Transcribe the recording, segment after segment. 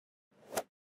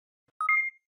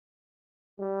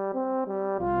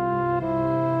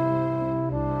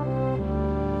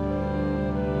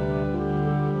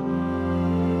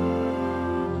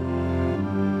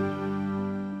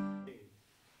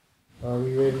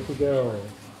ready to go.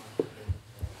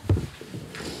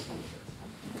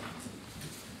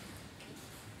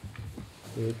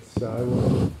 I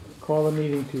will call the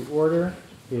meeting to order.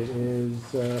 It is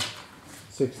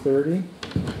 6:30.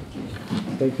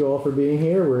 Thank you all for being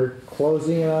here. We're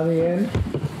closing in on the end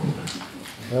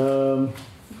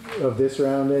of this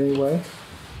round anyway.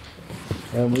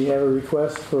 And we have a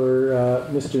request for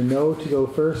Mr. No to go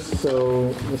first.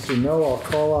 So Mr. No, I'll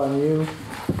call on you,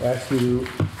 ask you to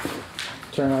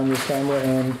turn on your camera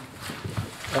and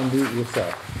unmute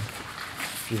yourself.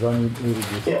 You've unmuted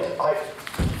yourself. Yes,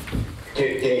 can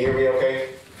you hear me okay?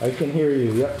 I can hear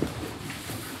you, yep.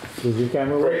 Does your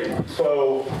camera work? Great.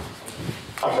 So,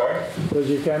 I'm sorry? Does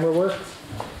your camera work?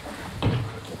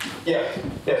 Yes,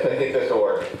 I think this will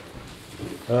work.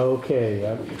 Okay,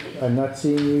 I'm not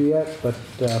seeing you yet, but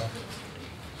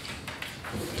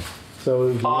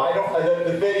so I don't.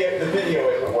 The video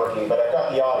isn't working, but I've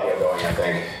got the audio going, I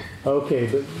think.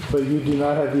 Okay, but you do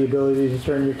not have the ability to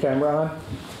turn your camera on?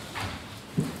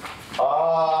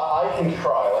 I can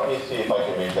try. Let me see if I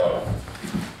can reach out.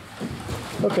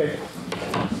 Okay.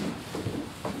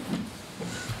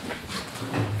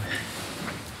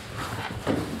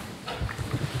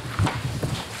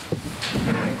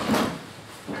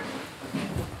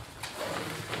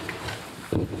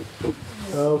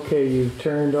 Okay, you've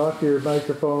turned off your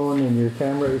microphone and your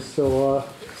camera is still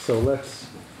off, so let's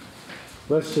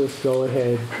just go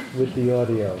ahead with the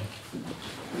audio.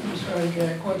 I'm sorry,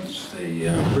 Jack, what's the...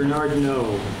 Bernard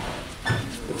No.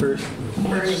 The first,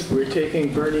 we're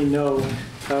taking Bernie No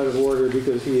out of order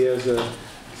because he has a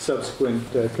subsequent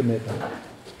commitment.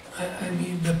 I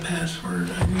need the password.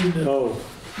 I need the... Oh.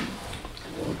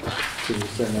 Can you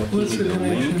send that What's to the me?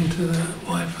 connection to the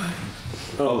Wi-Fi?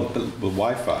 Oh, the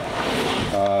Wi-Fi.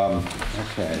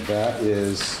 Okay, that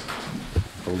is,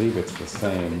 I believe it's the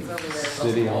same.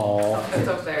 City Hall. It's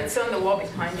up there. It's on the wall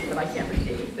behind you, but I can't read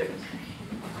it either.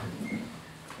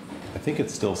 I think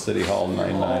it's still City Hall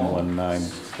 9919.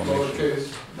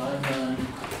 Lowercase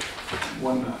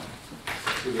 9919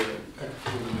 with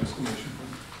an exclamation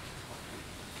point.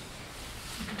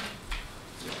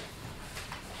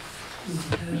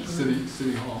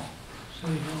 City Hall.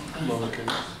 City Hall.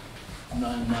 Lowercase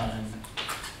 99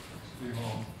 City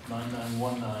Hall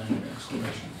 9919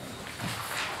 exclamation point.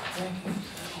 Thank you.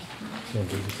 Can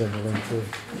you send the link to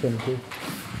Kim too?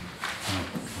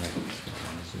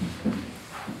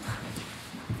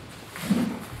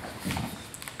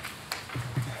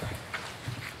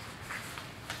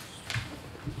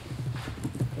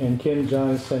 And Kim, John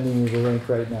is sending you the link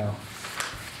right now.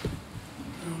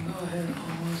 Go ahead.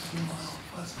 Almost a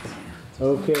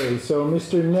mile. Okay, so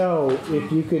Mr. No,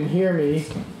 if you can hear me,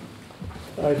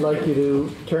 I'd like you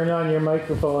to turn on your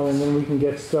microphone and then we can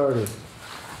get started.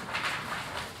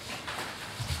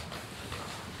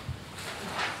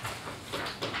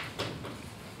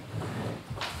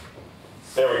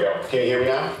 There we go. Can you hear me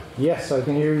now? Yes, I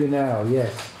can hear you now.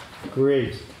 Yes.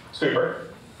 Great. Super.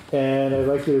 And I'd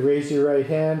like you to raise your right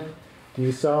hand. Do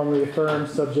you solemnly affirm,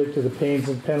 subject to the pains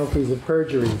and penalties of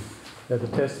perjury, that the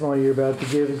testimony you're about to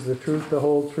give is the truth, the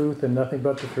whole truth, and nothing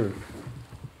but the truth?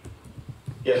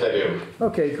 Yes, I do.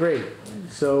 Okay, great.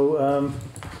 So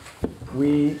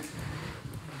we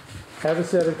have a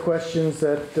set of questions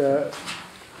that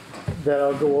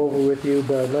I'll go over with you,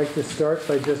 but I'd like to start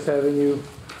by just having you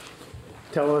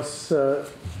tell us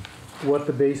what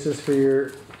the basis for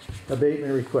your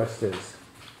abatement request is.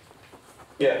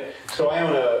 Yeah, so I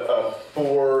own a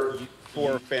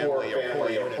four-unit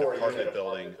apartment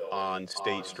building on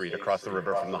State Street across the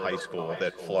river from the high school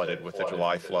that flooded with the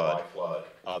July flood.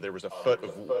 There was a foot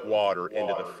of water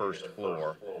into the first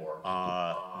floor.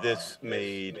 This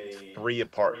made 3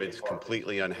 apartments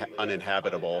completely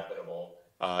uninhabitable.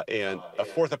 And a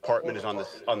 4th apartment is on the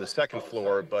 2nd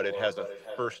floor, but it has a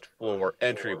 1st floor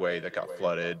entryway that got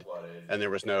flooded, and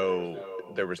there was no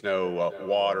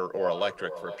water or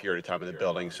electric for a period of time in the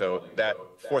building. So that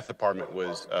 4th apartment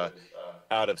was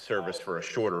out of service for a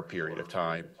shorter period of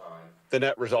time. The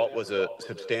net result was a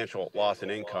substantial loss in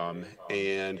income,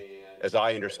 and as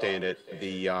I understand it,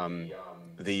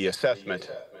 the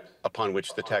assessment upon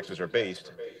which the taxes are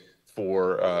based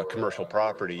for commercial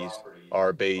properties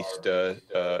are based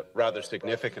rather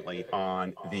significantly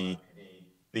on the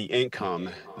income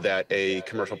that a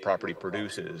commercial property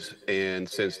produces. And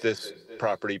since this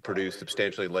property produced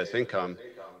substantially less income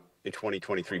in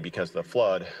 2023 because of the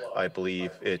flood, I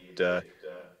believe it,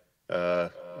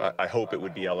 I hope it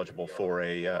would be eligible for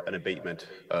an abatement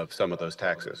of some of those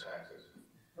taxes.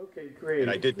 Okay, great.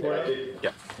 And I did,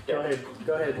 yeah.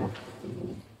 Go ahead.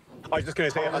 I was just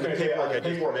going to say, on the paperwork I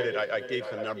just submitted, I gave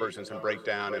some numbers and some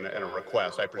breakdown and a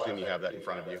request. I presume you have that in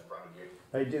front of you.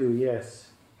 I do,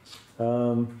 yes.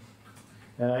 And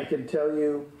I can tell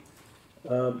you,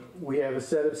 we have a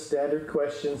set of standard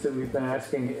questions that we've been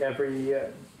asking every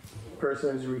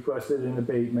person who's requested an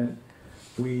abatement.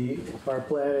 Our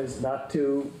plan is not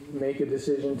to make a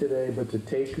decision today, but to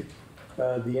take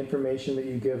the information that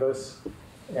you give us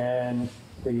and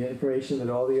the information that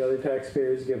all the other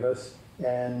taxpayers give us,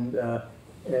 and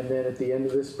then at the end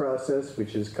of this process,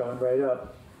 which is coming right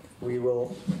up, we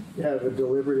will have a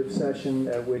deliberative session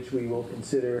at which we will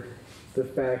consider the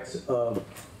facts of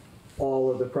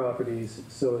all of the properties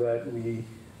so that we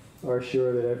are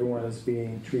sure that everyone is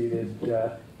being treated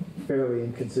fairly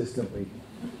and consistently.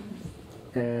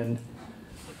 And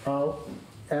I'll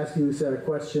ask you a set of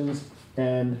questions,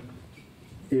 and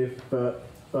if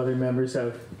other members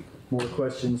have more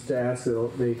questions to ask,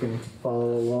 they can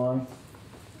follow along.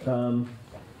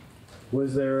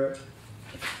 Was there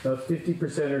a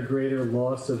 50% or greater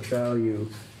loss of value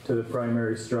to the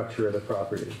primary structure of the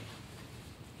property?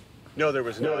 No, there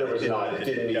was not. No, there was not. It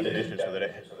didn't meet the definition so that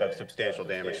it has substantial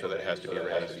damage, so that it has to be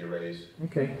raised.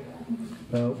 Okay.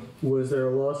 Was there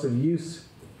a loss of use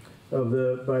of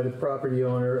by the property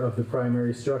owner of the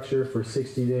primary structure for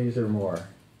 60 days or more?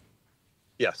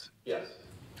 Yes. Yes.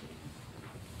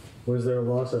 Was there a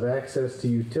loss of access to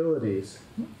utilities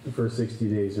for 60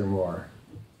 days or more?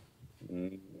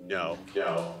 No.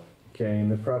 No. Okay,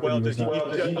 and the property Well, was not...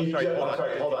 I'm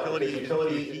sorry, hold on. Did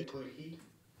utility include heat?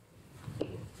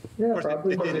 Yeah, Of course,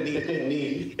 probably. it didn't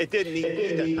need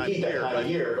heat that time of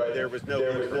year, but there was no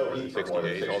heat for more than 60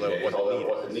 days, although it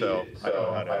wasn't needed.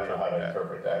 So I don't know how to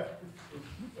interpret that.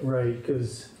 Right,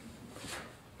 because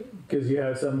you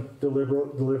have some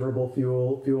deliverable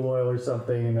fuel oil or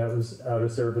something, and that was out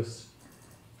of service.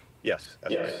 Yes,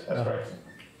 that's right. That's right.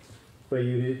 But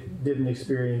you didn't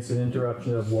experience an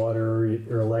interruption of water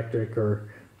or electric or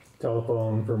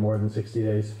telephone for more than 60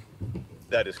 days?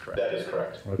 That is correct. That is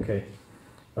correct. Okay.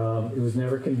 It was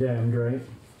never condemned, right?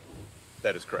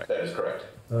 That is correct. That is correct.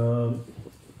 I'm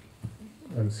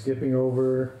skipping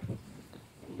over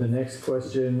the next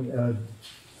question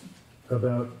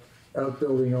about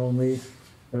outbuilding only.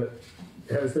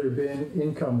 Has there been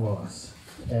income loss?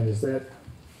 And is that...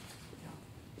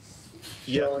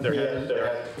 Yes, there has.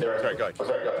 Sorry, go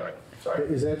ahead. Sorry.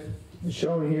 Is that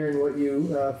shown here in what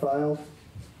you filed?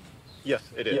 Yes,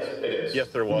 it is. Yes, it is. Yes,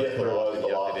 there was. Yes, there was the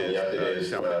loss. Yes, It is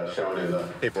shown in the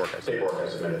paperwork I submitted.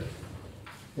 submitted.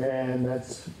 And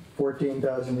that's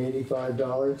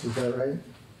 $14,085, is that right?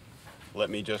 Let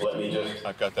me just,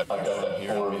 I've got that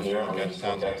form here. Okay,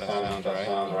 sounds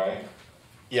right.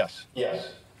 Yes.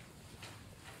 Yes.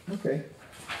 Okay.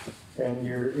 And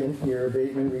your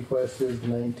abatement request is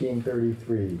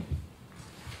 1933.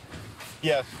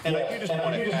 Yes, and I do just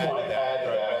want to add to that.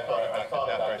 I thought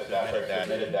after I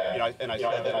submitted that, and I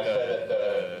said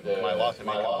that my loss of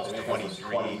income was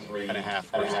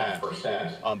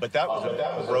 23.5%. But that was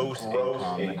a gross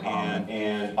income,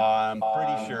 and I'm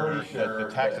pretty sure that the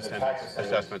tax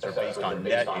assessments are based on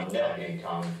net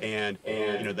income. And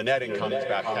the net income is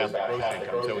about half the gross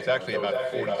income, so it's actually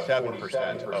about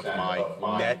 47% of my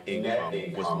net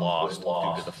income was lost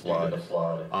due to the flood.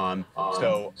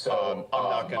 So I'm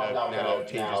not going to now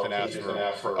changes and ask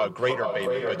for a greater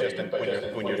abatement, but just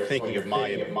when you're thinking of my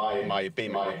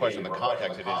abatement request in the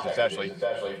context, it's actually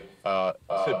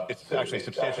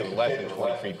substantially less than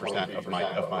 23% of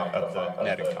the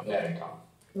net income.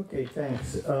 Okay,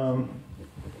 thanks.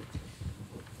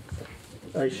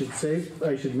 I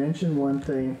should mention one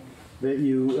thing, that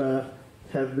you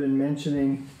have been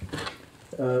mentioning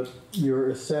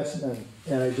your assessment,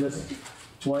 and I just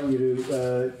want you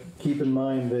to keep in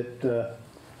mind that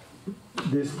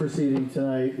this proceeding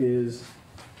tonight is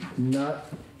not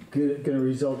going to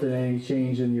result in any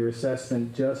change in your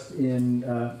assessment, just in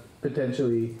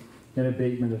potentially an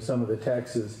abatement of some of the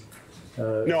taxes.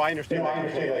 No, I understand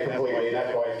that. Completely, and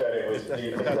that's why I said it was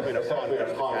the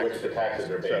assessment upon which the taxes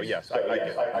are based. So yes, I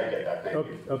get that. Thank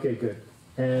you. Okay, good.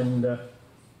 And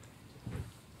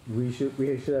we should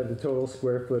have the total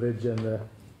square footage and the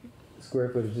square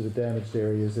footage of the damaged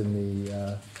areas in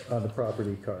the on the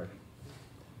property card.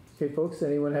 Okay, folks,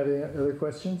 anyone have any other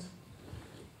questions?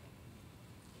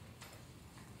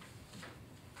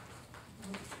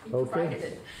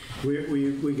 Okay.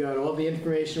 We got all the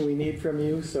information we need from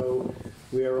you, so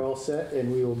we are all set,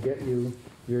 and we will get you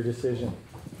your decision.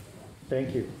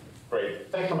 Thank you.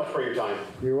 Great. Thanks so much for your time.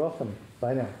 You're welcome.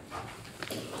 Bye now.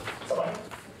 Bye-bye.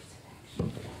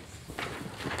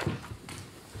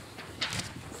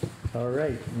 All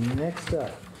right, next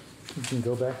up, you can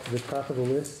go back to the top of the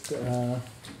list.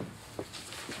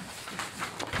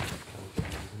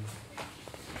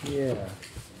 Yeah,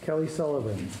 Kelly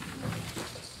Sullivan.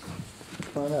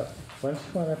 Come on up. Why don't you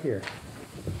come on up here?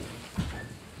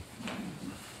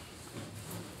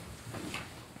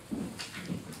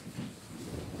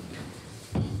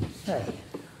 Hi.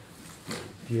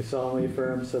 Do you solemnly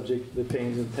affirm, subject to the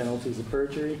pains and penalties of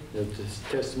perjury, that the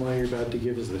testimony you're about to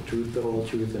give is the truth, the whole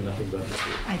truth, and nothing but the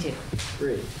truth? I do.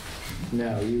 Great.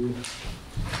 Now, you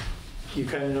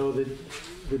kind of know the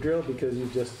drill because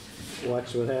you've just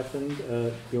watched what happened.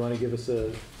 You want to give us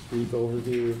a brief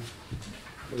overview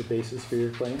of the basis for your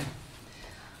claim?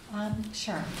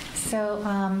 Sure. So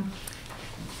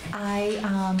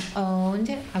I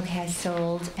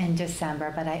sold in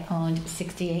December, but I owned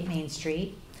 68 Main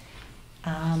Street.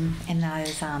 And that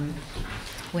is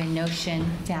where Notion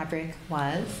Fabric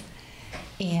was.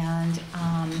 And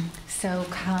so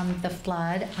come the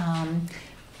flood,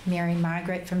 Mary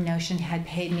Margaret from Notion had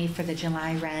paid me for the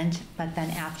July rent, but then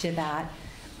after that,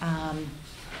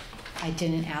 I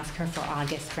didn't ask her for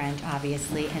August rent,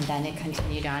 obviously, and then it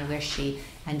continued on where she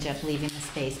ended up leaving the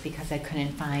space because I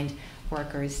couldn't find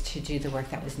workers to do the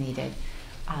work that was needed.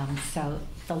 So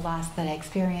the loss that I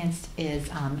experienced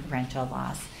is rental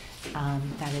loss.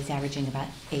 That is averaging about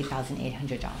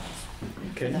 $8,800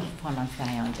 for the 4 months that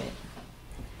I owned it.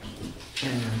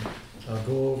 And I'll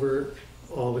go over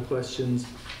all the questions.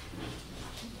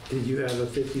 Did you have a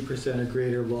 50% or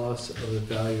greater loss of the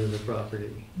value of the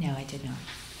property? No, I did not.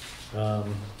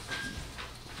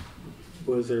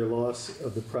 Was there loss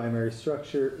of the primary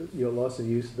structure, loss of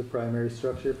use of the primary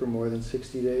structure for more than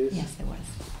 60 days? Yes, there was.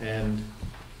 And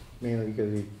mainly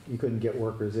because you couldn't get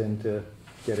workers in to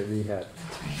get it rehabbed?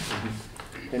 That's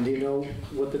right. And do you know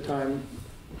what the time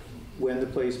when the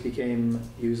place became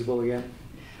usable again?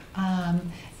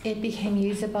 It became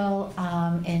usable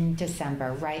in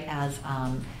December, right as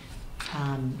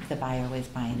the buyer was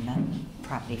buying the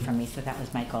property from me, so that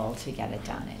was my goal, to get it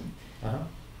done.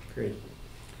 Great.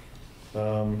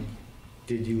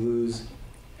 Did you lose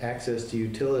access to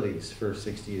utilities for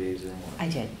 60 days or more? I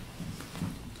did.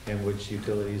 And which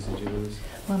utilities did you lose?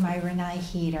 Well, my Renai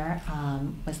heater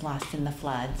was lost in the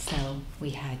flood, so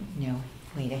we had no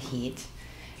way to heat.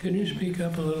 Can you speak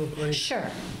up a little, please? Sure.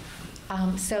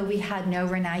 So we had no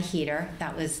Renai heater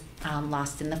that was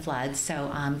lost in the flood,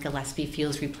 so Gillespie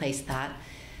Fuels replaced that,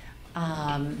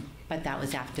 but that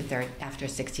was after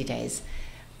 60 days.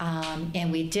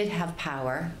 And we did have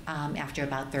power after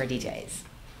about 30 days.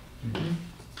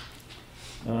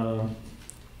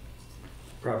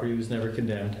 Property was never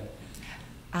condemned,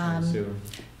 I assume.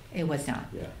 It was not.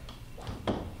 Yeah.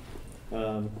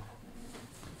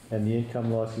 And the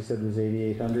income loss you said was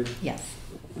 $8,800? Yes.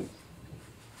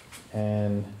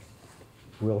 And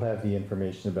we'll have the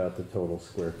information about the total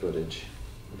square footage.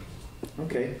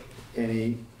 Okay.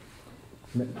 Any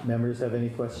members have any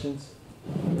questions?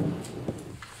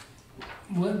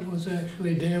 What was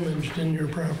actually damaged in your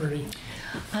property?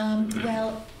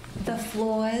 Well, the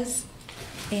floors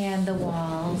and the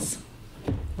walls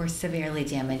were severely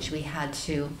damaged. We had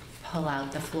to pull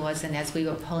out the floors, and as we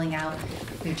were pulling out,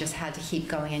 we just had to keep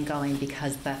going and going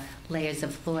because the layers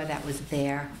of floor that was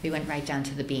there, we went right down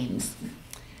to the beams.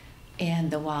 And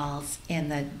the walls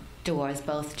and the doors,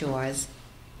 both doors,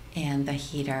 and the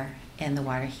heater and the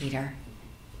water heater.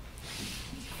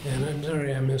 And I'm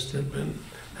sorry I missed it, but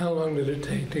how long did it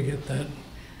take to get that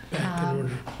back in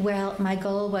order? Well, my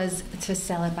goal was to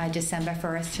sell it by December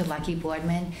 1st to Lucky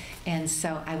Boardman, and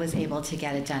so I was able to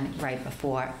get it done right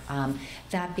before.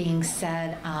 That being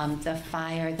said, the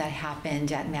fire that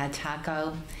happened at Mad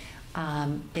Taco,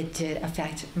 it did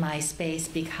affect my space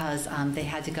because they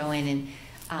had to go in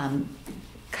and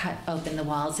cut open the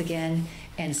walls again,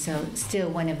 and so still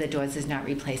one of the doors is not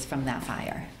replaced from that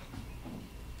fire.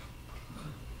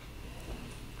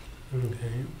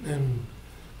 Okay, and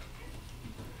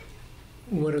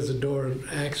what does the door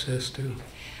access to?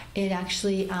 It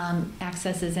actually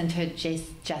accesses into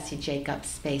Jesse Jacobs'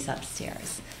 space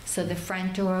upstairs. So the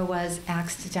front door was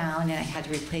axed down, and I had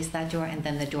to replace that door, and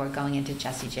then the door going into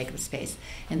Jesse Jacobs' space,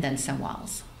 and then some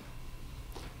walls.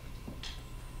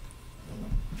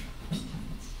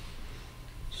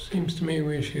 Seems to me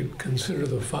we should consider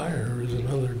the fire as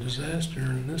another disaster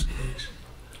in this case.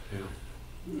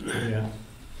 Yeah.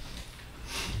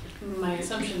 My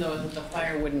assumption, though, is that the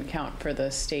fire wouldn't count for the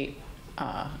state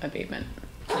abatement.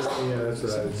 Yeah, that's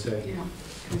what I would say.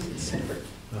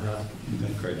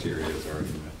 That criteria is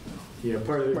already met. Yeah,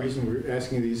 part of the reason we're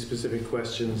asking these specific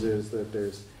questions is that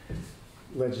there's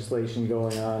legislation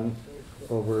going on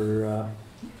over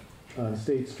on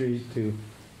State Street to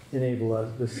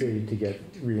enable the city to get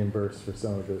reimbursed for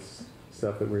some of this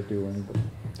stuff that we're doing.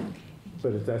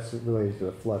 But if that's related to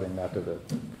the flooding, not to the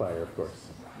fire, of course.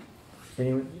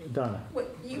 Anyone, Donna?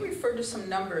 What, you referred to some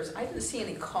numbers. I didn't see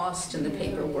any cost in the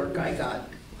paperwork I got.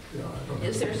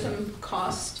 Is there some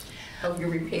cost of your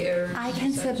repair? I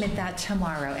can submit that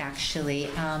tomorrow, actually.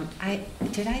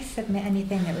 Did I submit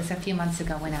anything? It was a few months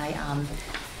ago when I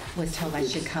was told I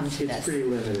should come to It's this. pretty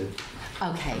limited.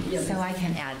 Okay, Yeah, so I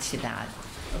can add to that.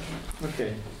 Okay.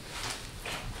 Okay.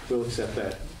 We'll accept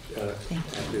that Thank you.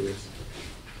 after this.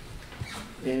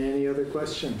 Any other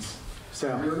questions?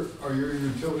 Sal? Are your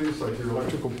utilities, like your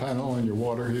electrical panel and your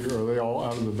water heater, are they all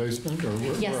out of the basement, or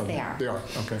where? Yes, where they are. They are,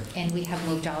 okay. And we have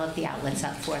moved all of the outlets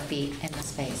up 4 feet in the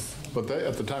space. But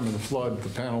at the time of the flood, the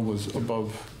panel was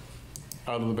above,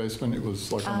 out of the basement, it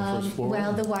was like on the first floor?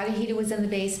 Well, the water heater was in the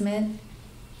basement.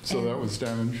 So that was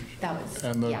damaged? That was,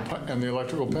 And yeah. the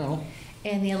electrical panel?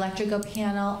 And the electrical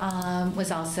panel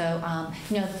was also,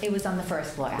 no, it was on the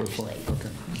first floor, First floor, actually. okay.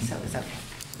 So it was okay.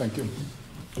 Thank you.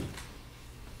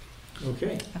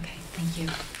 Okay. Okay, thank you.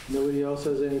 Nobody else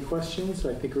has any questions?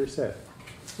 I think we're set.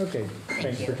 Okay,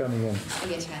 thanks you. for coming in.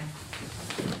 Anytime.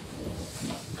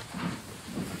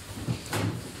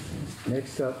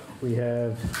 Next up, we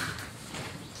have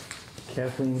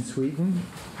Kathleen Sweeten.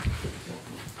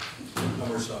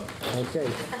 Okay.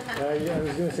 Yeah, I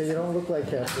was going to say, you don't look like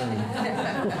Kathleen.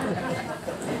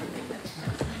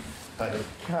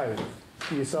 Hi.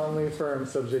 Do you solemnly affirm,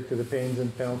 subject to the pains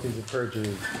and penalties of perjury,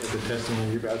 that the testimony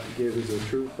you're about to give is the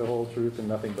truth, the whole truth, and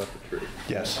nothing but the truth?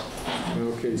 Yes,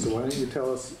 Okay, so why don't you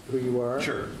tell us who you are?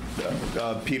 sure.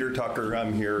 Peter Tucker,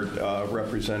 I'm here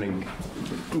representing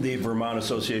the Vermont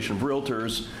Association of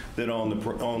Realtors that own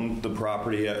the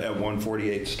property at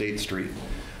 148 State Street.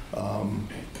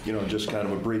 Just kind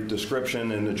of a brief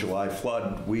description. In the July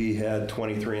flood, we had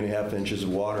 23.5 inches of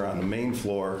water on the main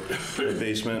floor. The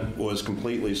basement was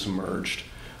completely submerged.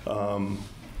 We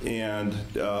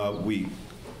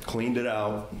cleaned it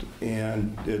out,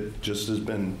 and it just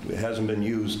hasn't been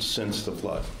used since the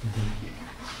flood.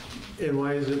 And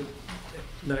why is it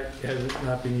has it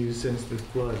not been used since the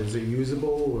flood? Is it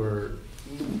usable, or?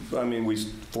 I mean, we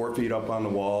 4 feet up on the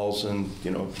walls, and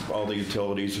all the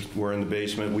utilities were in the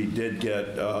basement. We did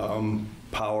get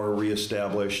power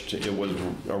reestablished. It was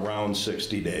around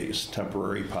 60 days,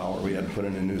 temporary power. We had to put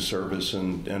in a new service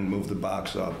and move the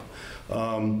box up.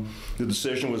 The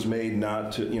decision was made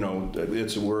not to,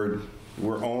 it's a word.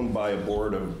 We're owned by the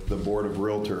board of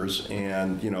realtors,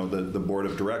 and the board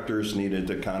of directors needed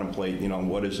to contemplate,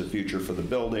 what is the future for the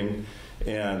building.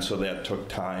 And so that took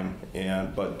time,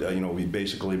 but we've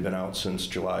basically been out since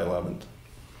July 11th.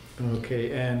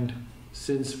 Okay, and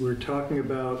since we're talking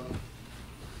about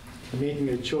making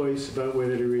a choice about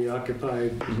whether to reoccupy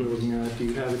the building or not, do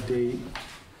you have a date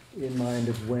in mind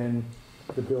of when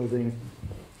the building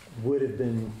would have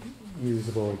been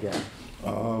usable again?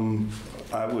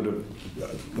 I would have,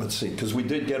 let's see, because we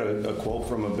did get a quote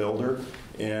from a builder,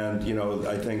 and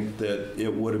I think that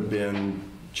it would have been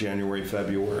January,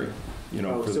 February.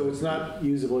 So it's not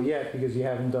usable yet because you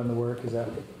haven't done the work, is that?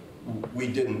 We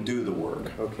didn't do the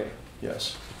work. Okay.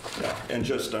 Yes. Yeah. And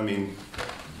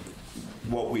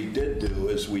what we did do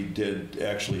is we did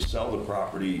actually sell the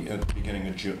property at the beginning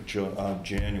of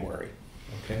January.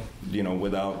 Okay.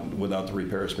 Without the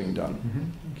repairs being done.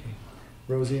 Mm-hmm. Okay.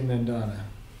 Rosie and then Donna.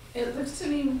 It looks to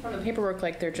me from the paperwork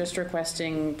like they're just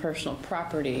requesting personal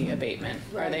property abatement.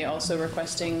 Are they also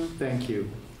requesting? Thank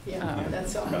you. Yeah,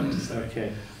 that's all.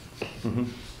 Okay. Mm-hmm.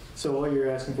 So all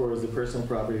you're asking for is the personal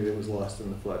property that was lost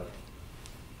in the flood?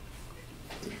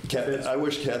 I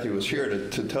wish Kathy was here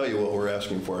to tell you what we're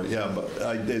asking for. Yeah, but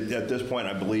at this point,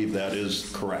 I believe that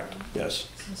is correct. Yes.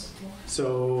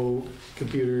 So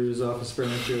computers, office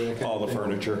furniture, that kind All of the thing?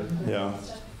 furniture. Yeah.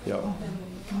 Yep.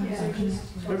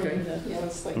 Okay. Yeah,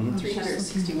 it's like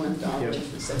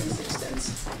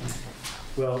 $361.76.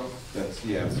 Well,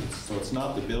 So it's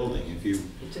not the building. If you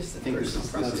Just the think this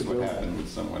personal is property. what happened with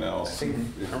someone else, if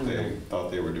they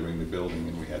thought they were doing the building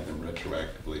and we had them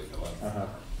retroactively fill out.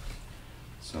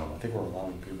 I think we're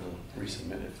allowing people to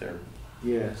resubmit if they're,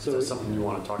 yeah, is so, that something you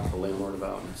want to talk to the landlord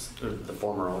about, or the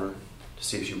former owner, to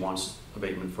see if she wants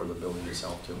abatement for the building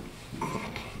itself too?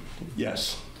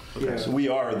 Yes. yeah, So we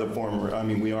are the former. I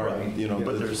mean, we are.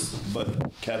 But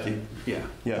But Kathy. Yeah.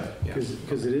 Yeah.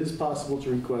 because it is possible to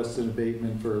request an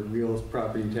abatement for real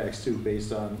property tax too,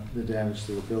 based on the damage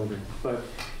to the building. But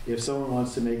if someone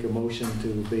wants to make a motion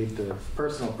to abate the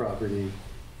personal property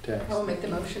tax, I'll make the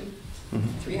motion.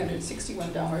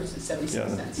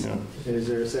 $361.76. Yeah. is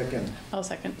there a second? I'll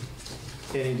second.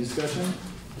 Any discussion?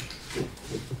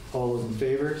 All those in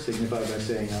favor signify by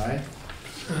saying aye.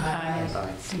 Aye.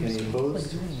 Any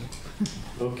opposed?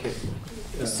 Okay.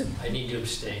 I need to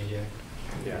abstain, Jack.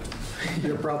 Yeah,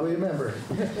 you're probably a member.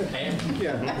 I am.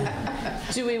 Yeah.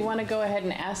 Do we want to go ahead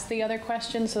and ask the other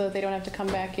questions so that they don't have to come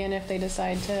back in if they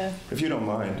decide to? If you don't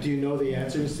mind. Do you know the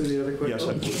answers to the other Yes,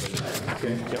 I questions? do.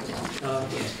 Okay. Yep.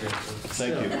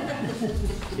 Thank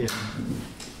you. Yeah.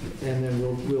 And then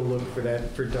we'll look for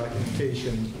that for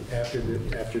documentation after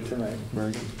tonight.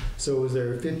 Very good. So was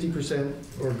there a 50%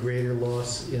 or greater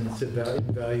loss in the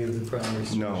value of the primary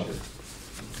structure? No.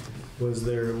 Was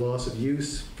there loss of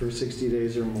use for 60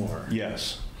 days or more?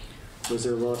 Yes. Was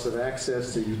there loss of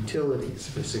access to utilities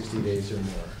for 60 days or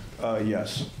more?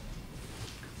 Yes.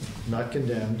 Not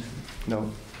condemned.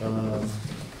 No.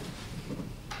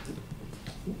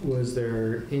 Was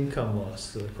there income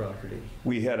loss to the property?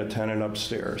 We had a tenant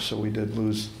upstairs, so we did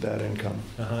lose that income.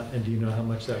 And do you know how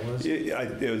much that was? It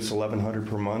was $1,100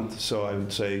 per month, so I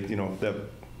would say,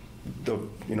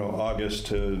 August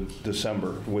to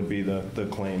December would be the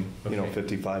claim, Okay.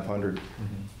 $5,500.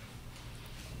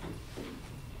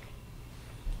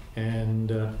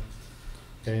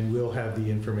 And we'll have the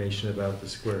information about the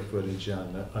square footage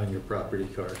on your property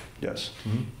card. Yes.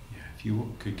 Mm-hmm. If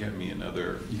you could get me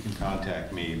another, you can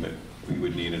contact me, but we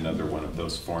would need another one of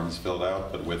those forms filled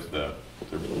out, but with the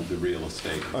real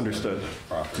estate. Understood. The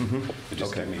property. Mhm. So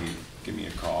just Okay. give me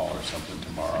a call or something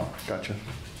tomorrow. Gotcha.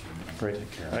 Great.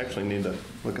 Take care of I it. actually need to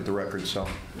look at the records, so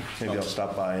maybe I'll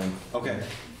stop by and, Okay.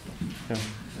 yeah.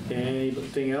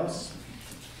 Anything else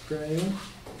for anyone?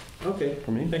 Okay.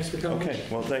 For me? Thanks for coming. Okay,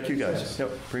 well, thank you guys. Yes.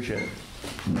 Yep, appreciate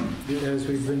it. As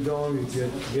we've been going, we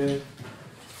get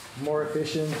more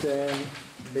efficient and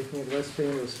making it less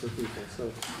painless for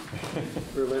people,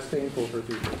 or less painful for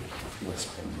people. Less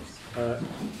painless.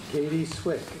 Katie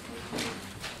Swick.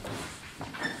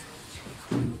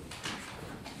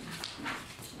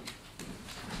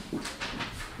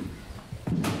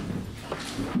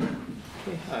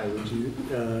 Okay, hi, would you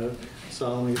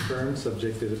solemnly affirm,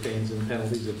 subject to the pains and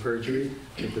penalties of perjury,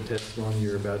 that the testimony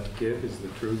you're about to give is the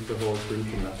truth, the whole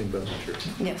truth, and nothing but the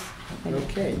truth? Yes.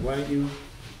 Okay, why don't you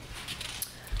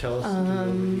tell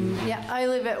us? Yeah, I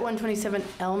live at 127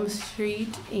 Elm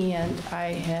Street, and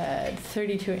I had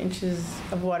 32 inches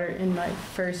of water in my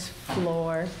first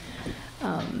floor.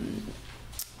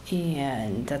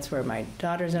 And that's where my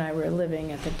daughters and I were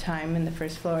living at the time, in the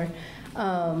first floor.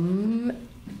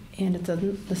 And it's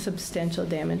on the substantial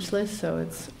damage list, so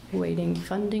it's waiting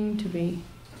funding to be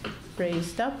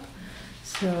raised up.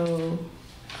 So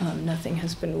nothing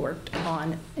has been worked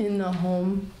on in the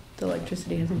home. The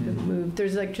electricity hasn't been moved.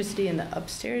 There's electricity in the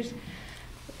upstairs,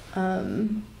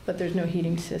 but there's no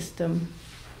heating system.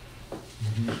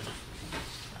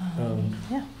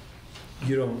 Yeah.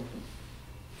 You don't,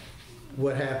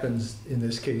 what happens in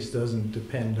this case doesn't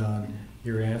depend on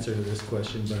your answer to this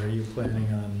question, but are you planning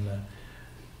on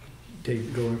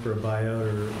going for a buyout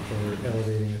or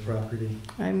elevating the property?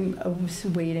 I'm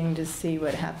waiting to see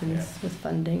what happens with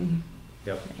funding.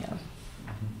 Yep. Yeah.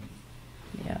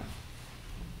 Yeah.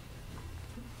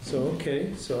 So,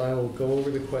 okay, so I will go over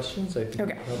the questions. I think you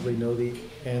Okay. probably know the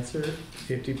answer.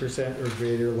 50% or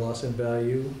greater loss in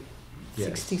value?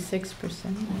 Yes.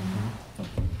 66%.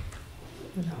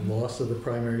 Loss of the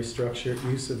primary structure,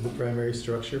 use of the primary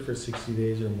structure for 60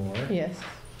 days or more? Yes.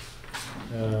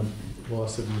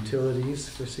 Loss of utilities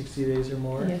for 60 days or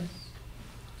more? Yes.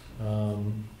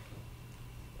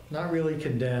 Not really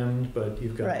condemned, but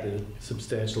you've got Right. the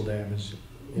substantial damage.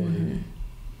 Mhm.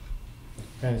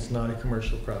 And it's not a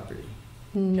commercial property.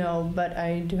 No, but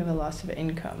I do have a loss of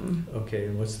income. Okay,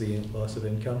 and what's the loss of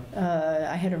income?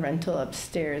 I had a rental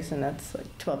upstairs, and that's like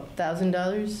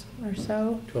 $12,000 or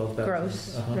so. 12,000.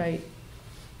 Gross, Uh-huh. right.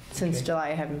 Since Okay. July,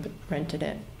 I haven't rented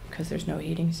it because there's no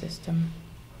heating system.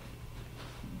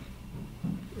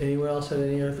 Anyone else have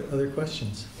any other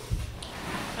questions?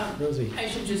 Rosie? I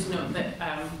should just note that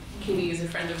Katie is a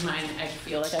friend of mine. I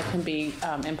feel like I can be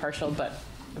impartial, but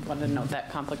I wanted to note that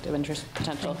conflict of interest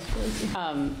potential.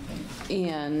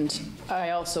 And I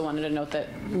also wanted to note that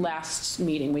last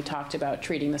meeting, we talked about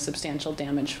treating the substantial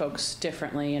damage folks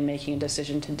differently and making a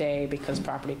decision today because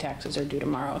property taxes are due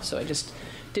tomorrow. So I just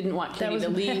didn't want That Katie was to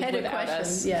leave my without question,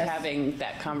 us yes. having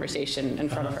that conversation in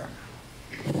front of her.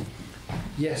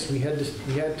 Yes, we had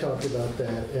talked about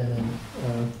that, and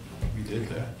We did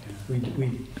that. we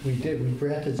did. We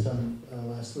granted some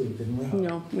last week, didn't we?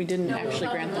 No, we didn't No, actually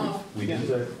not grant them. enough, We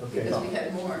did. Okay. because we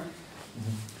had more.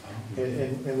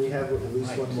 And we have at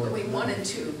least one more. We wanted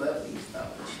to, but we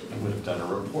thought we We should. would have done a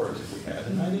report if we had,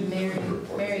 and I didn't do a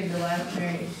report. the last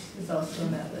Mary, is also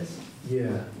on that list.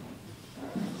 Yeah.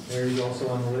 Mary's also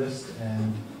on the list,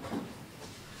 and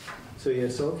so, yeah,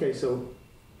 so, okay, so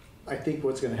I think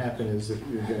what's gonna happen is that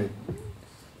you're gonna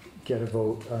get a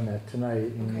vote on that tonight,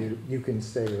 and you can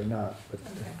stay or not, but,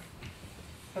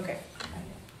 Okay.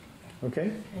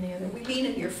 okay? Any other? We lean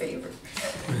in your favor.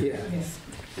 Yeah.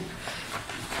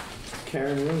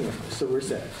 Karen Williams, so we're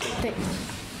set. Thanks.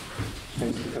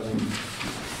 Thanks for coming.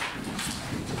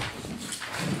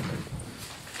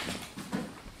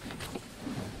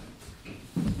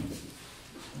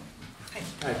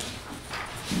 Hi.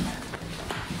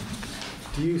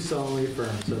 Do you solemnly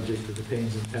affirm, subject to the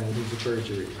pains and penalties of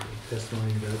perjury, the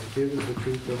testimony you're about to give is the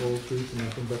truth, the whole truth, and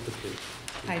nothing but the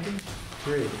truth? I do.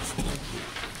 Great, thank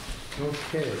you.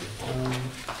 Okay, I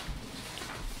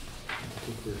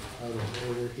think we're out of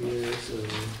order here, so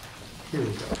here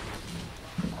we go.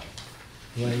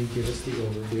 Why don't you give us the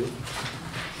overview?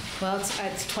 Well,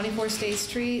 it's 24 State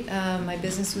Street. My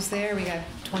business was there. We got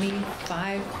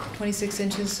 26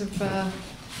 inches of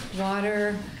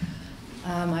water.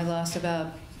 I lost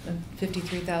about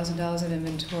 $53,000 of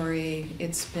inventory.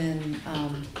 It's been,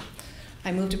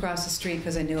 I moved across the street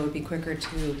because I knew it would be quicker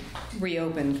to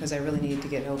reopen, because I really needed to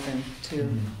get open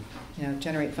to,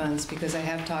 generate funds, because I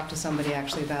have talked to somebody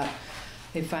actually about,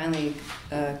 they finally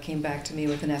came back to me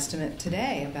with an estimate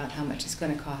today about how much it's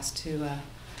going to cost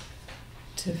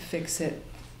to fix it.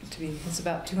 It's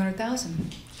about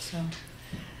 $200,000. So.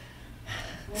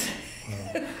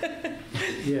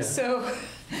 Yeah. So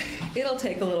it'll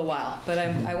take a little while, but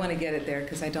I want to get it there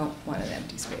because I don't want an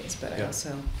empty space. But I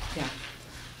also, yeah.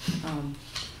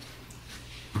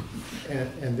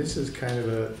 And this is kind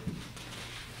of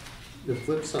the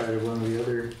flip side of one of the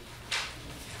other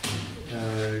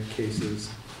cases.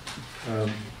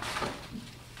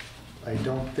 I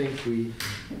don't think we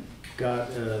got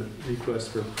a request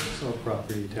for personal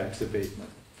property tax abatement.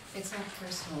 It's not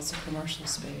personal, it's a commercial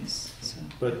space, so.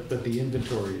 But the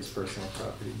inventory is personal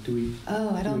property. Do we?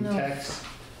 Oh, I don't know. Do we tax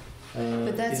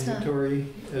But that's not- inventory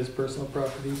as personal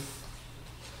property?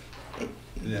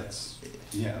 That's.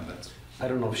 I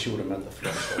don't know if she would have met the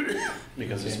threshold,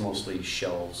 because it's mostly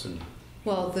shelves and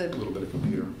Well, a little bit of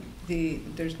computer.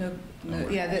 there's no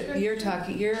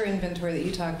your inventory that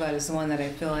you talk about is the one that I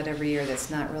fill out every year. That's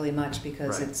not really much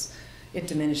because Right. it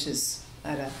diminishes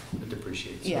at a. It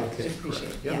depreciates. Yeah, Okay, depreciate.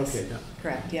 correct. Yes, Okay, yeah.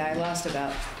 correct. Yeah, I lost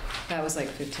about, that was like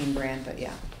 15 grand, but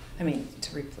yeah, I mean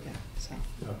so.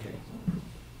 Okay.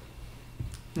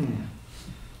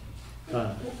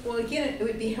 Well, again, it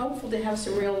would be helpful to have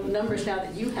some real numbers now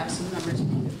that you have some numbers you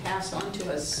can pass on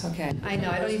to us. Okay, I know.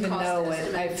 I don't even Cost know what I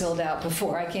estimates. filled out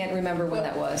before. I can't remember when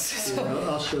that was. So.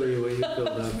 I'll show you what you filled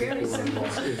out before. Very simple.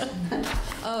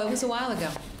 Oh, it was a while ago.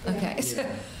 Okay.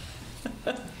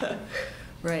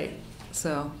 Right.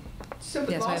 So. So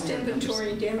the Yes, I have lost no numbers.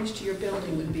 inventory and damage to your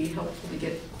building would be helpful to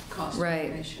get cost Right.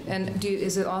 information. And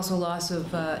is it also loss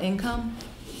of income?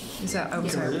 Is that? I'm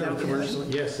sorry. Yeah, commercial,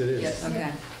 yes, it is. Yes.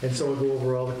 Okay. And so we'll go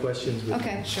over all the questions with you.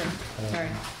 Okay. Sure. Sorry.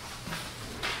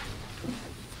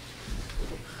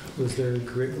 Was there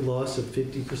a loss of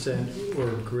 50% or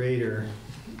greater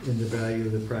in the value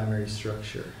of the primary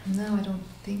structure? No, I don't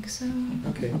think so.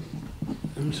 Okay,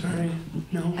 I'm sorry,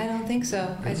 no. I don't think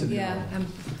so. That's a no. Yeah. I'm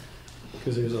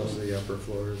because there's also the upper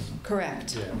floors.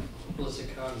 correct. Yeah. Well, it's a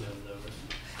condo, though.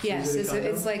 Yes. Is it a It's, condo?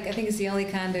 it's like I think it's the only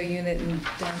condo unit in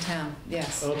downtown.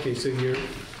 Yes. Okay, so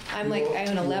I own I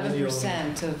own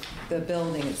 11% of the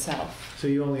building itself. So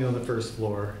you only own the first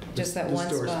floor? Just that the one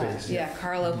store spot. space, Yeah,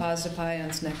 Carlo Pazdapai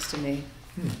owns next to me.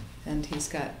 Hmm. And he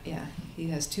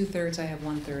has 2/3, I have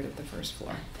 1/3 of the first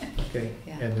floor. Okay,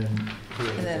 Yeah. and then who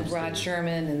And then owns Rod upstairs?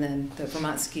 Sherman, and then the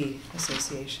Vermont Ski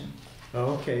Association.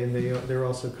 Oh, okay, and they're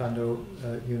also condo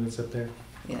units up there?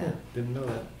 Yeah, Cool. Didn't know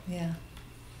that. yeah.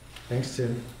 Thanks,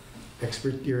 Tim.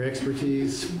 Your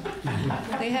expertise.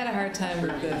 They had a hard time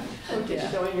with the,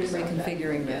 Just showing yourself that.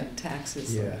 reconfiguring the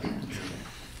taxes. Yeah.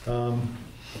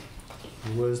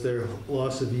 Was there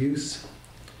loss of use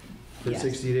for Yes.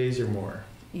 60 days or more?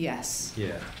 Yes.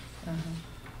 Yeah.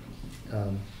 Uh-huh.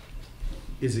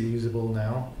 Is it usable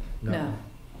now? No.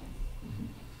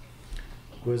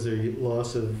 Was there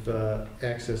loss of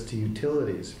access to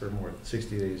utilities for more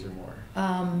 60 days or more?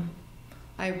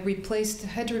 I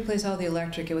had to replace all the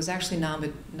electric. It was actually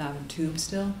non-tube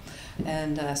still,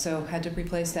 and so had to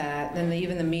replace that. And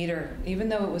even the meter, even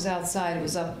though it was outside, it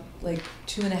was up like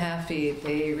 2.5 feet.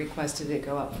 They requested it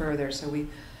go up further, so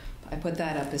I put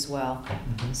that up as well.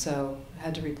 Mhm. So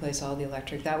had to replace all the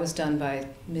electric. That was done by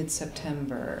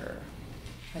mid-September.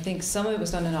 I think some of it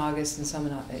was done in August and some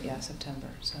in September.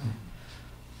 So,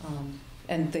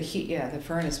 and the heat, the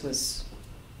furnace was.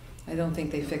 I don't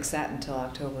think they fixed that until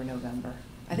October, November.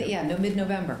 I think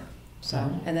mid-November.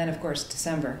 So, and then of course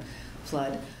December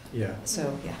flood. Yeah.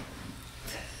 So yeah.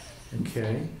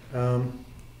 Okay.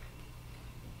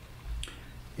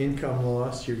 income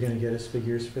loss, you're gonna get us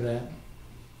figures for that?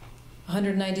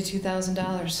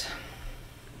 $192,000.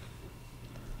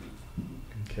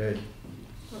 Okay.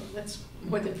 Well, that's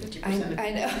more than 50% of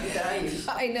I know. the values.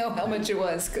 I know how much it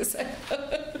was, because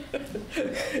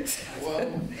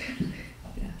Whoa.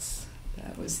 yes,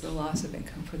 that was the loss of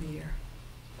income for the year.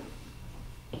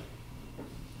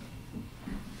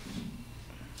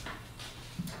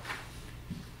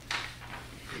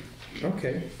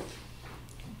 Okay.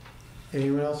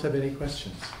 Anyone else have any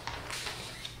questions?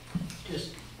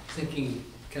 Just thinking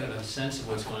kind of a sense of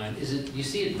what's going on. Is it, you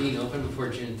see it being open before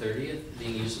June 30th,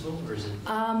 being usable, or is it?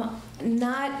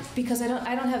 Not, because I don't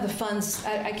have the funds.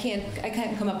 I can't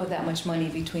come up with that much money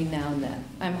between now and then.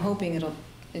 I'm hoping it'll,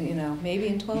 maybe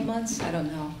in 12 months. I don't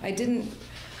know. I didn't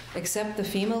accept the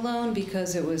FEMA loan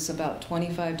because it was about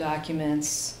 25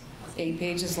 documents, 8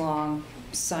 pages long,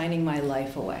 signing my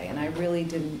life away, and I really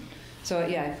didn't. So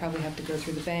yeah, I probably have to go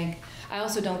through the bank. I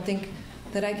also don't think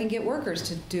that I can get workers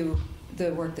to do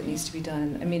the work that needs to be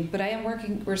done. I mean, but I am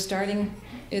working, we're starting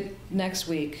it next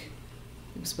week.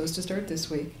 It was supposed to start this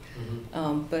week.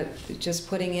 But just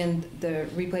putting in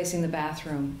replacing the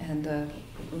bathroom and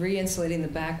re-insulating the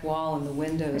back wall and the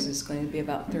windows is going to be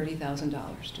about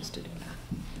 $30,000 just to do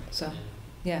that. So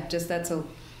yeah, just that's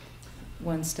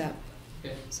one step.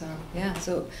 Okay. So yeah,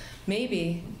 so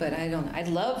maybe, but I don't know. I'd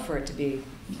love for it to be,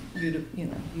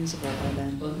 usable by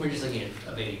then. Well, we're just looking at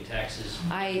abating taxes.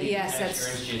 Yes, tax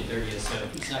returns June 30th, so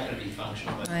it's not going to be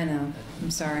functional. But I know. I'm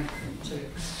sorry. it's okay.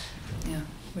 Yeah,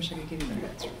 wish I could give you better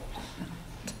answer.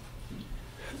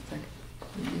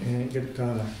 And good,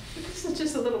 Donna. This is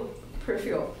just a little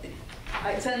peripheral.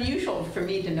 It's unusual for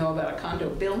me to know about a condo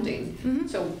building. Mm-hmm.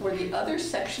 So were the other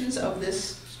sections of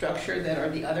this structure that are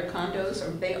the other condos, are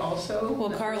they also? Well,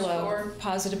 the first Carlo, floor?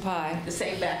 Positive Pie. The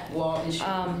same back wall issue?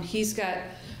 He's got,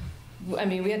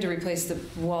 we had to replace the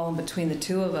wall in between the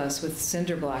two of us with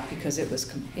cinder block because it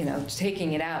was,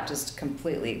 taking it out just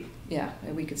completely,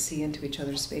 we could see into each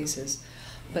other's spaces.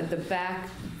 But the back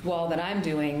wall that I'm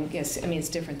doing, yes, it's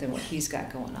different than what he's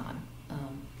got going on.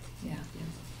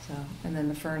 So, and then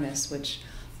the furnace, which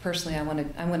personally I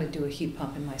want to do a heat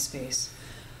pump in my space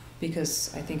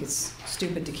because I think it's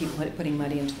stupid to keep putting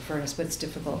money into the furnace, but it's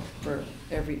difficult for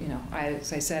every,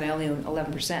 as I said, I only own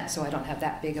 11%, so I don't have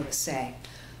that big of a say.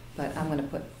 But I'm going to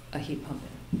put a heat pump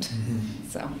in. Mm-hmm.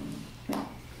 So,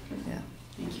 yeah.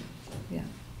 Thank you. Yeah.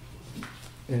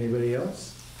 Anybody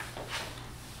else?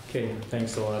 Okay,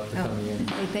 thanks a lot for coming in.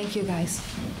 Hey, thank you, guys.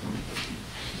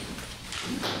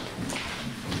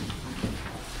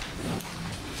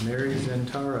 Mary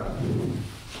Zentara.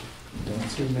 Don't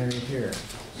see Mary here.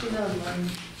 She's online.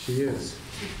 She is.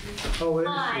 Oh, it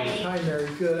is. Hi, Mary.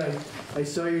 Good. I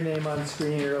saw your name on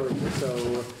screen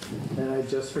earlier, and I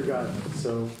just forgotten it.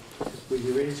 So, would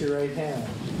you raise your right hand?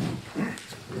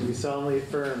 You solemnly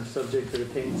affirm, subject to the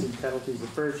pains and penalties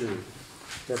of perjury,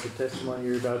 that the testimony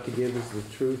you're about to give is the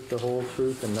truth, the whole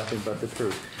truth, and nothing but the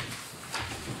truth.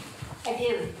 I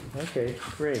do. Okay,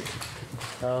 great.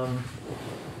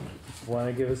 Want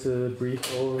to give us a brief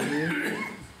overview?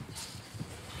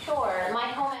 Sure. My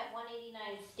home at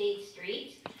 189 State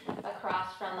Street,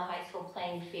 across from the high school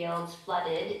playing fields,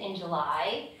 flooded in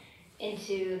July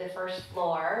into the first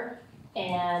floor,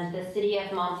 and the city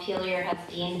of Montpelier has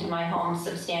deemed my home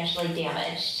substantially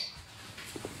damaged.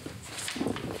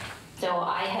 So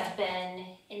I have been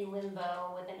in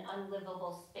limbo with an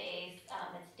unlivable space.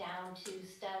 It's down to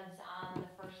studs on the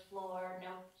first floor, no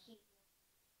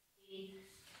heat,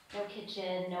 no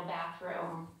kitchen, no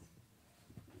bathroom.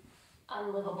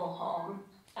 Unlivable home.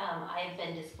 I have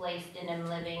been displaced and am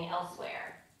living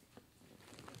elsewhere.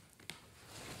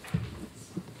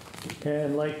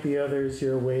 And like the others,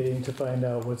 you're waiting to find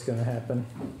out what's going to happen?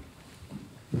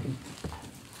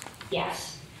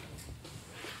 Yes.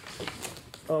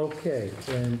 Okay,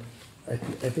 and I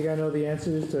think I know the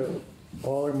answers to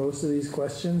all or most of these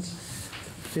questions.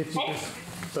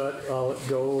 50%, but I'll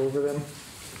go over them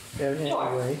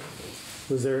anyway.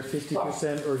 Was there a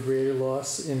 50% or greater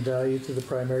loss in value to the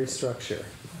primary structure?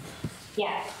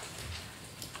 Yes.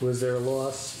 Was there a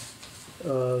loss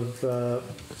of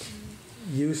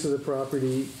use of the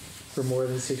property for more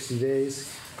than 60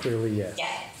 days? Clearly, yes.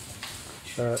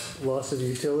 Yes. Loss of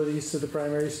utilities to the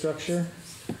primary structure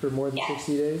for more than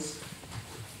 60 days?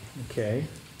 Okay.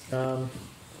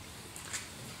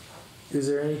 Is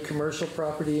there any commercial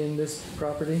property in this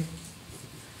property?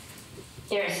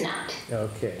 There is not.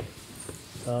 Okay.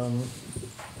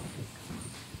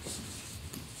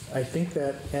 I think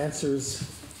that answers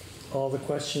all the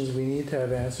questions we need to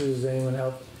have answers. Does anyone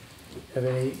have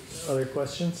any other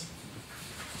questions?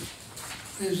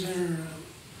 Is there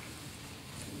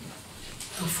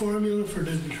a formula for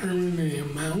determining the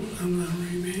amount of the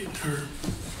rebate or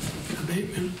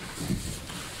abatement?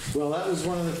 Well, that was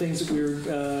one of the things that we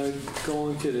were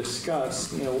going to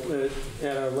discuss,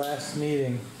 at our last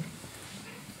meeting.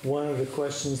 One of the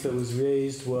questions that was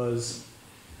raised was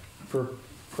for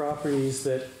properties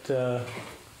that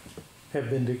have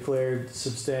been declared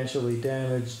substantially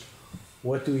damaged,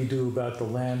 what do we do about the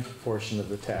land portion of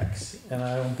the tax? And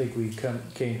I don't think we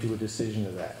came to a decision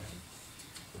of that.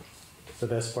 So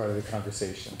that's part of the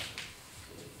conversation.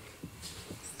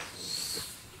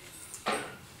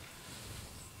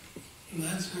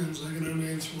 That sounds like an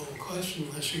unanswerable question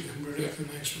unless you can predict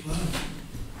the next level.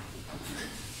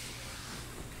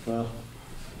 Well,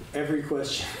 every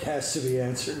question has to be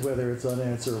answered, whether it's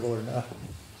unanswerable or not.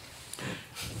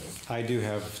 I do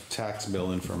have tax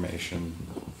bill information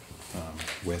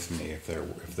with me if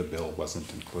the bill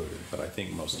wasn't included, but I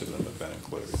think most of them have been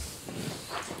included.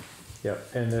 Yep,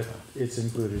 and that it's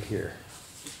included here.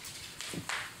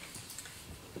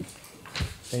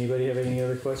 Anybody have any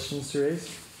other questions to raise?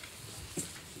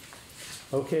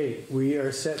 Okay, we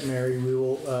are set, Mary. We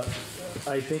will,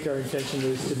 I think our intention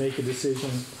is to make a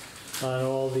decision on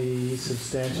all the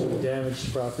substantially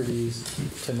damaged properties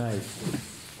tonight.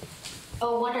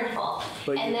 Oh, wonderful.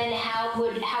 But and then how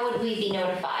would we be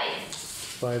notified?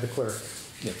 By the clerk.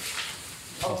 Yep.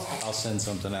 I'll send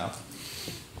something out.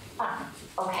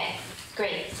 Okay,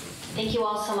 great. Thank you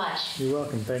all so much. You're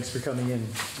welcome. Thanks for coming in.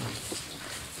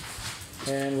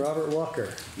 And Robert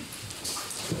Walker.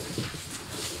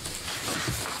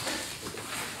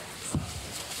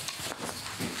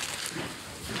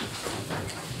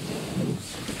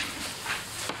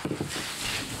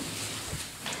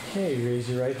 Okay, raise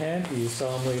your right hand. Do you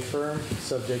solemnly affirm,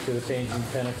 subject to the pains and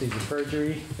penalties of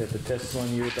perjury, that the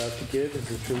testimony you're about to give is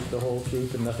the truth, the whole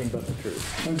truth, and nothing but the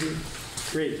truth? I do.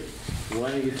 Great. Why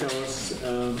don't you tell us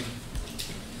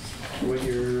what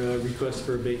your request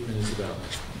for abatement is about?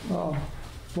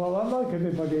 Well, unlike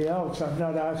everybody else, I'm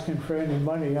not asking for any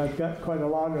money. I've got quite a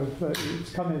lot of,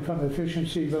 it's coming from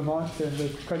Efficiency Vermont and the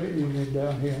credit union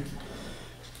down here.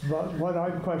 But what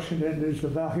I'm questioning is the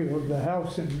value of the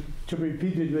house and to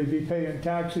repeatedly be paying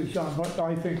taxes on what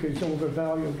I think is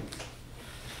overvalued.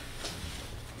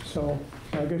 So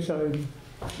I guess I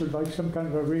would like some kind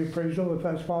of a reappraisal if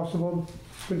that's possible,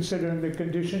 considering the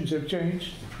conditions have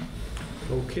changed.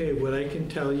 Okay, what I can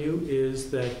tell you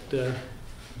is that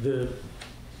the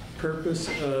purpose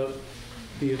of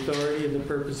the authority and the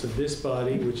purpose of this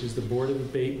body, which is the Board of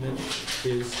Abatement,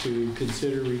 is to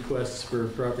consider requests for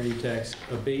property tax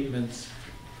abatements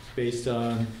based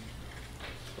on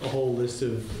a whole list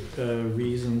of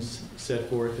reasons set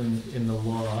forth in the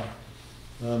law.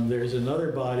 There's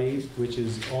another body, which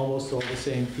is almost all the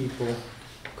same people,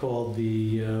 called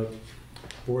the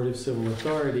Board of Civil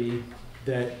Authority,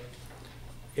 that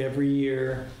every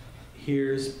year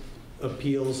hears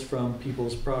appeals from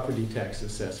people's property tax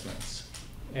assessments.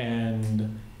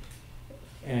 And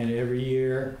every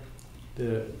year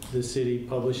the city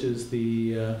publishes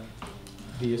the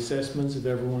assessments of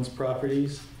everyone's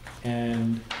properties,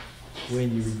 and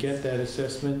when you get that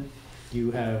assessment,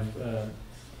 you have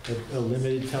a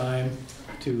limited time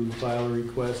to file a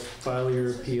request, file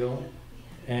your appeal,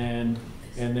 and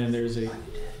then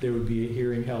there would be a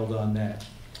hearing held on that.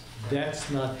 That's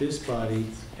not this body,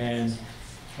 and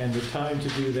the time to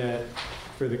do that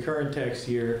for the current tax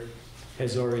year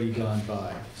has already gone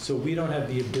by. So we don't have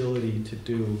the ability to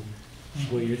do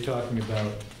what you're talking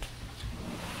about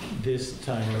this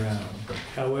time around.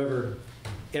 However,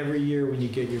 every year when you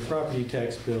get your property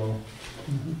tax bill,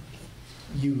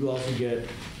 you also get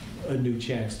a new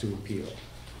chance to appeal.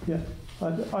 Yeah,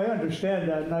 I understand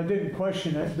that, and I didn't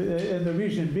question it. And the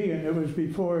reason being, it was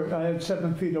before I had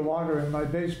 7 feet of water in my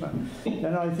basement,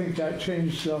 and I think that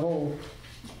changed the whole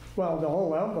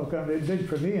outlook on it. It did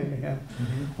for me in the end.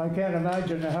 I can't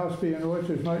imagine the house being worth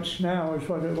as much now as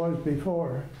what it was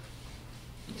before.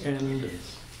 And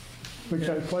which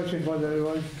I questioned whether it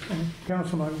was.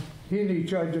 Councilman Heaney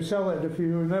tried to sell it, if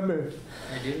you remember.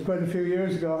 I do. Quite a few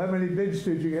years ago. How many bids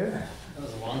did you get? That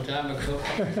was a long time ago.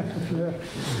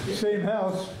 Yeah. Same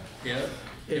house. Yep.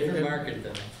 Different market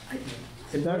though.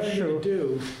 And That's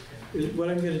what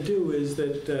I'm going to do is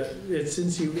that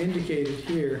since you indicated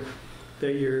here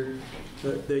that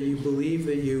you believe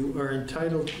that you are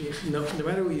entitled, no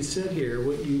matter what you said here,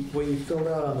 what you filled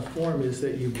out on the form is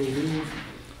that you believe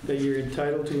that you're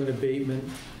entitled to an abatement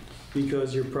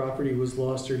because your property was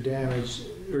lost or damaged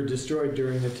or destroyed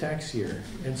during the tax year.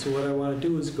 And so what I want to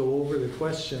do is go over the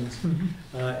questions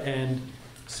and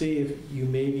see if you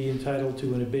may be entitled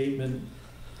to an abatement,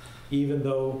 even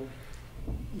though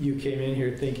you came in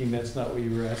here thinking that's not what you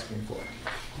were asking for.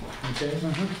 Okay?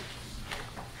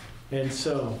 And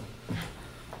so,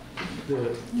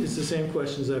 it's the same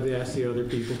questions I've asked the other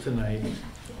people tonight.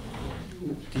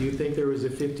 Do you think there was a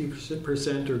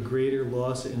 50% or greater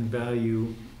loss in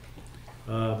value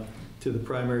to the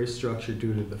primary structure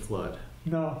due to the flood?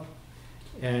 No.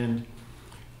 And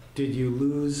did you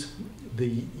lose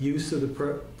the use of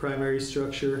the primary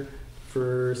structure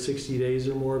for 60 days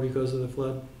or more because of the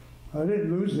flood? I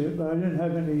didn't lose it, but I didn't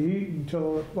have any heat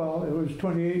until, well, it was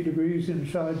 28 degrees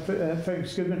inside at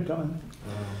Thanksgiving time.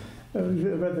 It was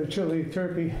a rather chilly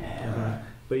turkey.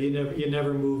 But you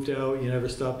never moved out, you never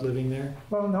stopped living there?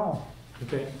 Well, no.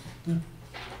 Okay.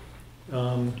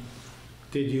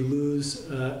 Did you lose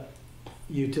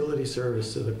utility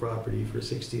service to the property for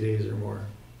 60 days or more?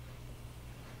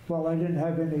 Well, I didn't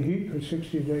have any heat for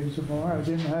 60 days or more. I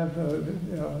didn't have,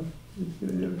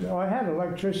 I had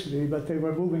electricity, but they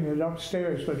were moving it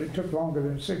upstairs, but it took longer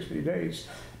than 60 days.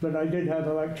 But I did have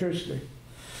electricity.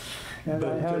 And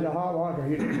I had a hot water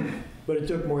heater. But it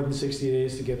took more than 60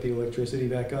 days to get the electricity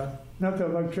back on? Not the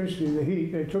electricity, the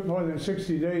heat. It took more than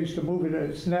 60 days to move it.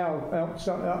 It's now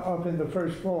up in the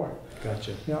first floor.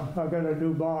 Gotcha. Yeah, I got a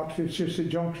new box. It's just a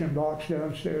junction box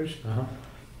downstairs.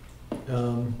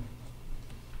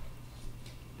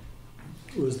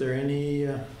 Was there any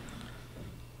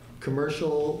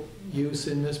commercial use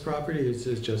in this property, or is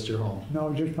this just your home?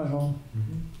 No, just my home.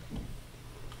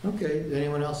 Okay,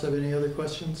 anyone else have any other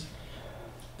questions?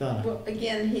 Donna? Well,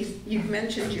 again, you've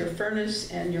mentioned your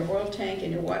furnace and your oil tank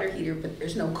and your water heater, but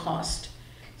there's no cost.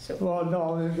 So well,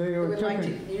 no, they were would like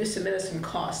you to submit us some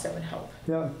costs that would help.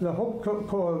 Yeah, the whole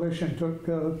coalition took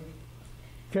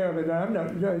care of it.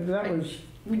 That was.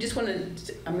 We just want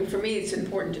to, I mean, for me, it's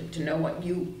important to know what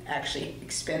you actually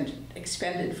expended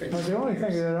for this. The only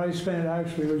thing that I spent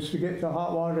actually was to get the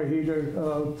hot water heater,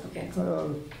 well,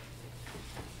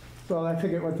 I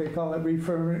forget what they call it,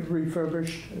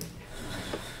 refurbished,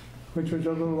 which was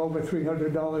a little over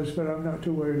 $300, but I'm not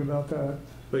too worried about that.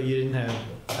 But you didn't have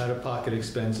out-of-pocket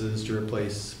expenses to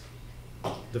replace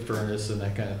the furnace and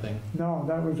that kind of thing? No,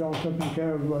 that was all taken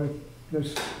care of by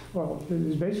this, well, it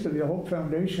is basically a whole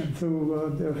foundation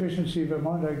through the Efficiency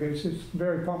Vermont, I guess. It's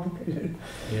very complicated.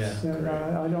 Yeah. And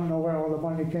I don't know where all the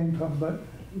money came from, but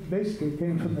basically it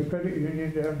came from the credit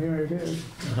union down here it is.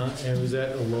 And was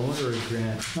that a loan or a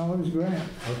grant? No, it was a grant.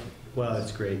 Okay. Wow,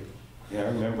 that's great. Yeah, I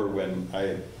remember when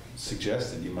I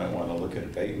suggested you might want to look at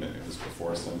abatement, it was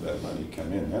before some of that money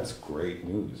came in. That's great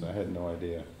news. I had no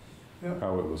idea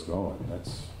how it was going.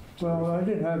 That's well, I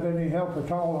didn't have any help at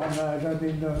all on that. I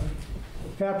mean,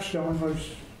 Capstone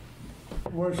was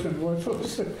worse than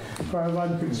worthless as far as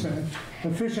I'm concerned.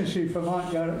 Efficiency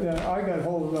Vermont I got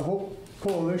hold of the whole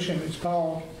coalition, it's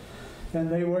called,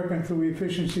 and they working through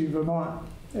Efficiency Vermont,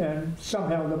 and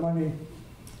somehow the money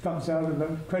comes out of the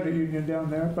credit union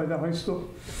down there by the high school.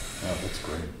 Oh, that's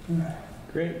great.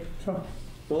 Great. So,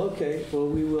 well, okay. Well,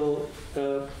 we will.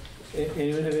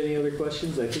 Anyone have any other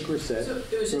questions? I think we're set. So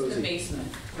it was just the basement,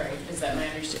 right? Is that my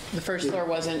understanding? The first floor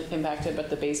wasn't impacted, but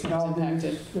the basement was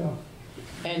impacted.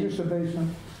 And just the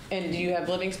basement. And do you have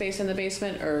living space in the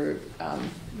basement, or?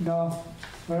 No,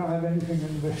 I don't have anything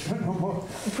in the basement no more.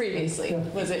 Previously,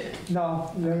 was it? No,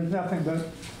 there was nothing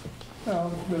but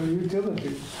the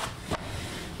utilities,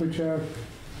 which are.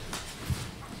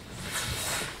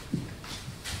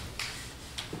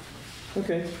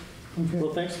 Okay.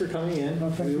 Well, thanks for coming in. No,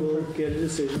 we will get a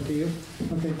decision to you.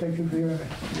 Okay, thank you very much.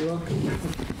 You're welcome. Can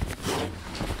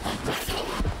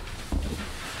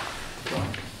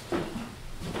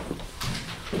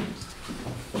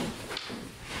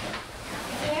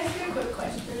I ask you a quick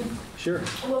question? Sure.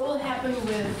 What will happen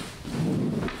with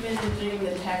managing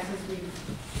the taxes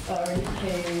we've already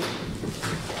paid?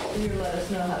 Can you let us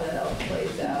know how that all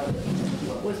plays out?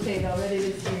 What was paid already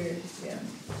this year?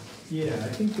 Yeah, I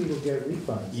think people get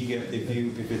refunds. You get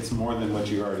if it's more than what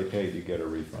you already paid, you get a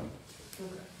refund.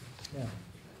 Yeah.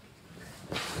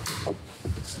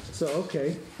 So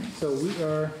okay, so we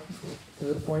are to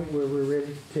the point where we're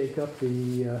ready to take up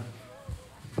the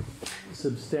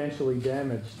substantially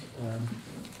damaged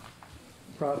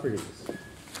properties,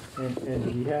 and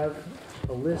we have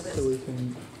a list so we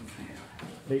can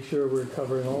make sure we're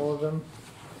covering all of them.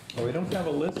 Well, we don't have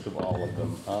a list of all of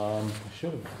them. I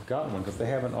should have gotten one because they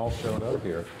haven't all showed up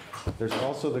here. There's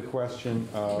also the question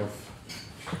of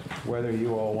whether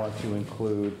you all want to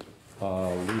include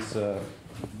Lisa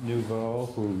Nouveau,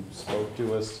 who spoke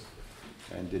to us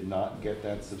and did not get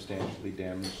that substantially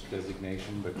damaged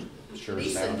designation, but sure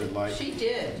Lisa, sounded like... She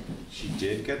did. She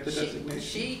did get the designation?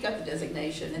 She got the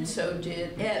designation, and so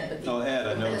did Ed. But Ed,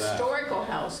 I know the that. historical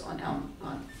house on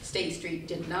State Street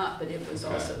did not, but it was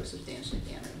also substantially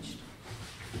damaged.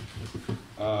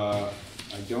 I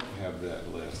don't have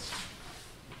that list.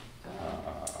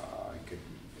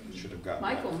 Should have gotten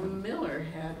that Michael from- Miller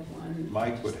had one.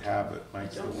 Mike would have it.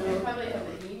 Mike's the don't one. know. I probably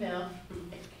have the email.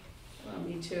 Well,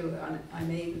 me too. I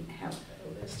may have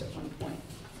a list at one point.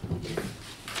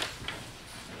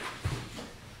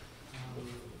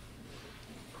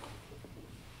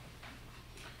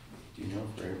 Do you know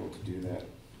if we're able to do that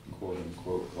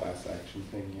quote-unquote class action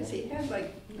thing yet? Because he had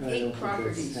like I don't 8 think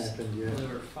properties. that's happened Well, yet. there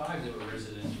were 5 that were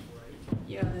residential, right?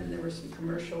 Yeah, and then there were some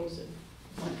commercials and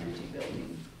one empty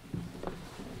building.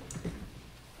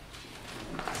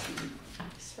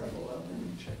 Several of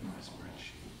them. Check my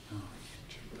spreadsheet. Oh, I can't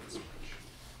check that spreadsheet.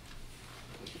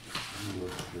 Let me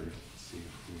look through it, see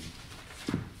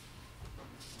if we...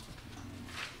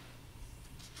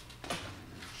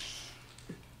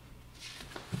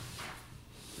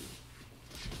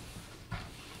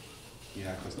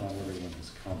 Yeah, because not everyone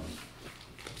has come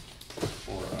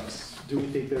for us. Do we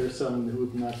think there are some who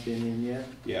have not been in yet?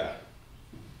 Yeah.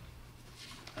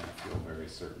 I feel very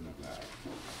certain of that.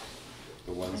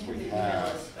 The ones we I have the email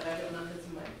have. list, but I don't know if it's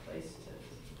in my place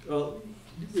to Well,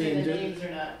 say and the names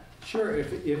or not. sure,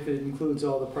 if it includes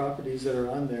all the properties that are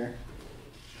on there.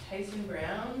 Tyson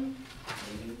Brown,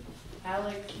 maybe,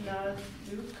 Alex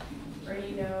Nazuk,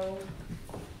 Bernino,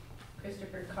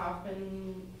 Christopher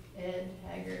Coffin, Ed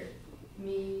Haggart,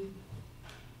 me,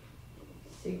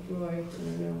 Sigroy, I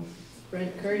don't know,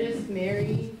 Brent Curtis,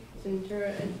 Mary,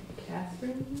 Centura, and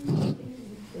Catherine.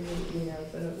 They didn't emails,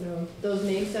 I don't know. Those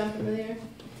names sound familiar?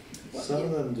 Some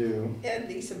of them do. Ed,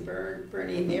 Lisa,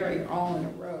 Bernie, and Mary are all in a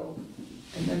row.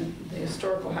 And then the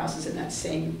historical house is in that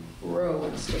same row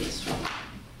on State Street.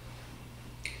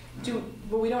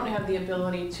 But we don't have the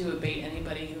ability to abate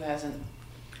anybody who hasn't.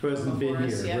 Who hasn't been Before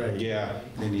us, here, yeah. right. Yeah,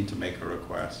 they need to make a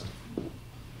request.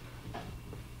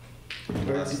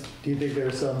 But do you think there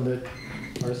are some that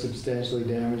are substantially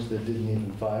damaged that didn't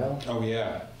even file? Oh,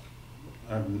 yeah.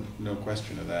 No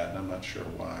question of that, and I'm not sure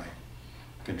why.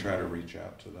 I can try to reach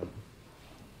out to them.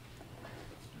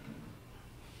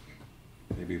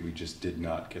 Maybe we just did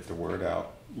not get the word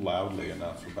out loudly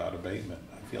enough about abatement.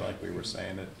 I feel like we were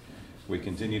saying it. We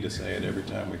continue to say it every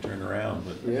time we turn around,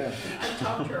 but. Yeah. I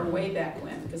talked to her way back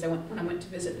when, because I went to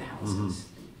visit the houses.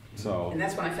 So. And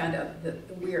that's when I found out the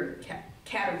weird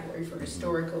category for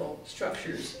historical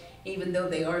structures, even though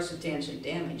they are substantially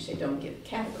damaged, they don't get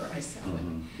categorized that way.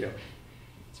 Yep.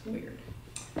 It's weird.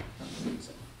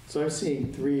 So I've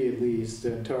seen 3 at least,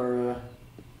 Tara,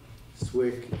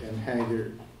 Swick, and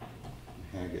Haggart.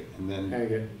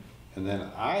 And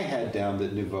then I had down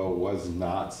that Nouveau was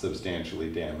not substantially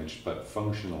damaged, but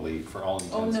functionally, for all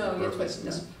intents and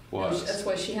purposes, was. That's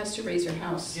why she has to raise her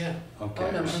house. Yeah. Okay.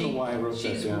 Oh, no, I don't know why I wrote that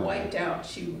she's down. wiped out.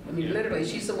 Literally,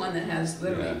 she's the one that has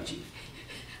literally Yeah.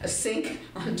 a sink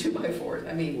on 2x4s.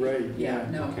 I mean, Right, yeah,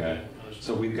 yeah. no. Okay,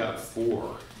 so we've got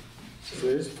 4. So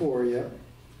there's 4, yep.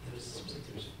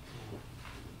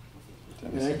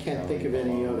 And I can't think of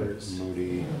any others.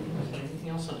 Moody. Anything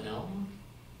else on Elm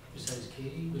besides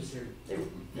Katie? Was there?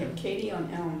 Yeah, Katie on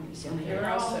Elm is the only They were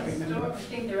house all I remember. historic, I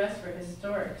think the rest were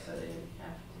historic, so they didn't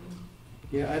have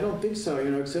to. Yeah, I don't think so,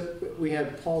 except we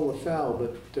had Paul LaFalle,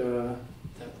 but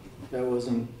that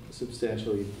wasn't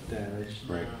substantially damaged.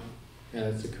 Right. And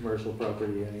it's a commercial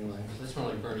property anyway. That's more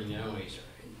like Bernie Noe's,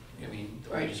 right? I mean, the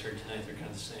way I just heard tonight, they're kind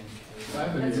of the same. I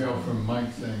have an email from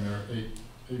Mike saying there are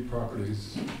eight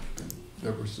properties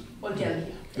that were,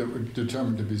 that were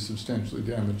determined to be substantially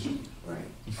damaged. Right.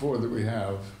 The 4 that we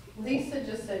have. Lisa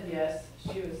just said yes,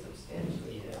 she was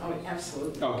substantially damaged. Oh,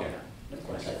 absolutely. Okay. No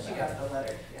question. She got the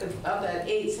letter. Of that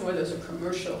 8, some of those are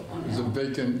commercial on There's a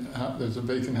Elm.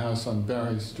 vacant house on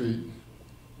Barry Street.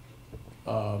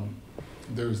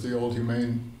 There's the old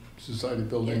Humane Society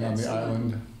building on that's the the one.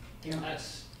 island.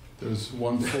 Yes. There's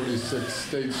 146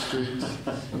 State Street,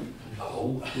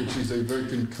 which is a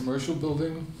vacant commercial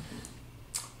building.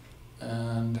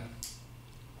 And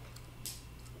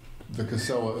the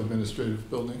Casella Administrative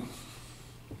Building.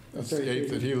 That's the 8th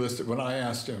that he listed when I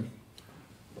asked him.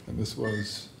 And this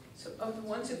was So of the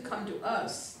ones who've come to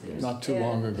us, there's not too Ed,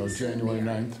 long ago, Lisa, January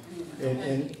Mary.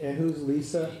 9th. And who's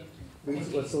Lisa?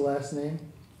 What's the last name?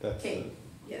 That's Kate,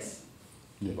 yes.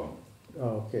 Nouveau.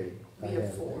 Oh, okay. We I have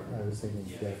it. 4. I was thinking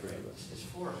Yeah, Deborah. there's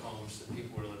 4 homes that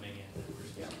people were living in.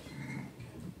 Yeah.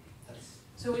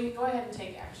 So we can go ahead and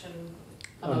take action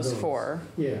on On those those. 4.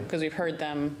 Yeah. Because we've heard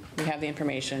them, we have the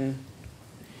information,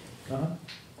 Uh-huh.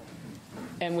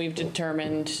 and we've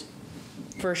determined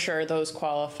for sure those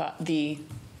qualify, the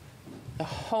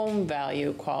home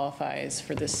value qualifies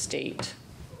for the state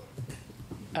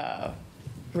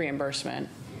reimbursement.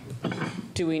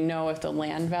 Do we know if the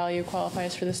land value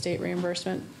qualifies for the state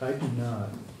reimbursement? I do not.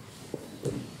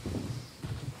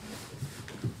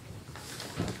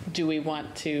 do we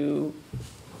want to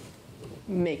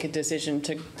make a decision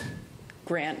to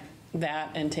grant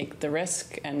that and take the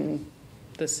risk, and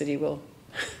the city will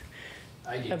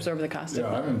absorb the cost of it?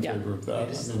 Yeah, I'm in favor of that.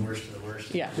 It's the worst of the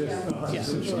worst. Yeah.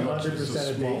 Just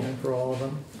 100% abatement for all of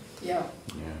them? Yeah.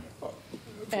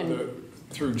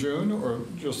 Through June or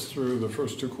just through the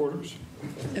first 2 quarters?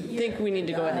 I think we need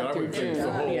to go ahead I through would think June.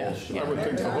 the whole, Yeah. I would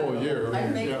think the whole year. I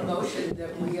make yeah. a motion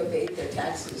that we abate their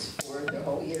taxes for the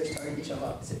whole year starting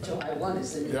July. July 1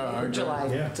 is the new Yeah, I year. agree.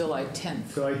 July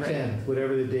 10th. July right? 10th,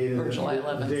 whatever the date of Or July the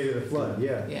 11th. date of the flood,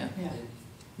 yeah. Yeah.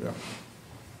 Yeah.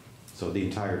 So the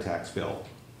entire tax bill.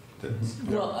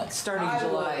 Well, starting I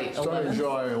July would. Starting 11th.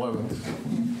 July 11th.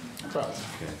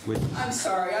 I'm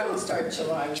sorry, I would start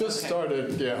July. Just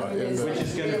started, yeah, in Which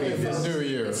is the gonna be this- new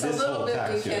year. It's a little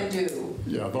bit we can do.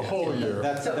 Yeah, the whole year.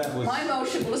 So my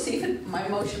motion, we'll see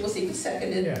if it's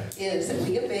seconded, is that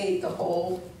we abate the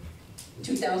whole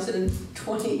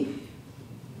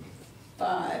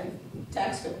 2025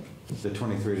 tax bill. The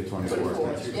 23 to 24.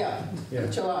 24, yeah, Yeah.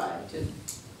 July,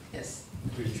 yes,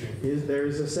 There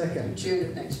is a second? June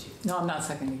of next year. No, I'm not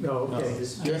seconding. No, okay.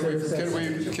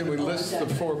 Can we list the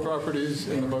 4 properties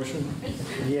in the motion?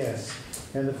 Yes,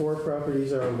 and the 4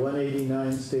 properties are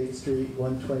 189 State Street,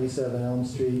 127 Elm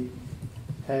Street.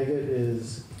 Haggett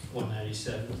is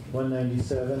 197,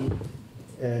 197,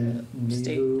 and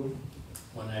Nebu.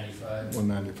 195,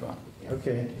 195.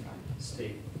 Okay,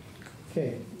 state.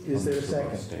 okay. Is there a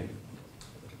second?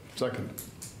 Second.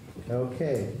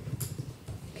 Okay.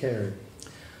 Carried.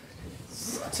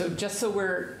 So just so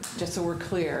we're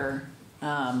clear,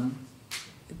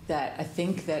 that I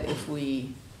think that if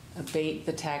we abate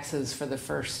the taxes for the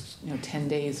first 10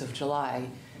 days of July,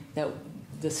 that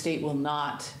the state will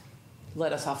not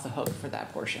let us off the hook for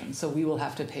that portion. So we will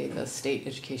have to pay the state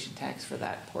education tax for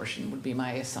that portion, would be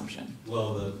my assumption.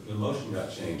 Well, the motion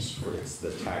got changed for it's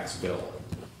the tax bill,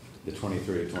 the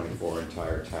 23 to 24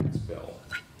 entire tax bill.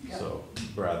 So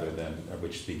rather than,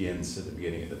 which begins at the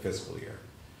beginning of the fiscal year.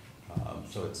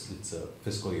 So it's a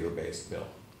fiscal year based bill.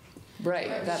 Right,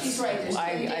 Right, that's, she's right, there's 10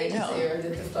 I days know. there that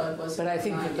the flood was. But I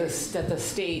think that the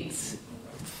states,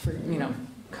 for,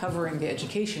 covering the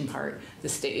education part, the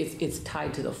state, it's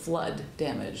tied to the flood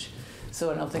damage.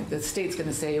 So I don't think the state's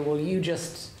gonna say, well, you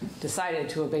just decided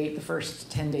to abate the first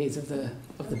 10 days of the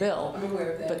bill. I'm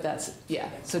aware of that. But that's, yeah,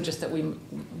 so just that we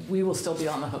will still be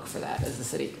on the hook for that as the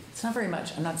city. It's not very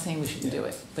much, I'm not saying we shouldn't do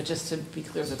it, but just to be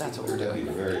clear that that's what we're It'd be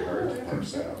doing. very hard to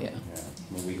parse out. Yeah.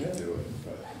 I mean, we can do it,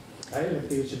 but I don't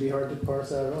think it should be hard to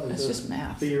parse out at all. It's just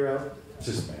math. Figure out it's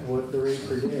just math. what the rate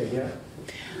per day, yeah.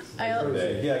 Per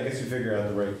day. Yeah, I guess you figure out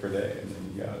the rate per day and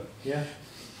then you got it. Yeah.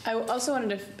 I also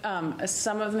wanted to,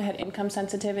 some of them had income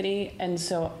sensitivity, and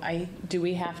so do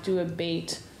we have to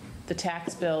abate the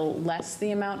tax bill less the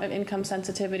amount of income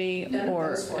sensitivity, None of or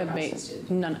those 4 abate? houses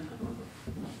did. None.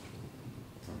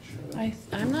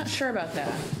 I'm not sure about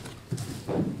that.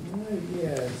 Yeah,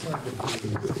 it's not the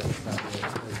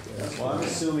Well, I'm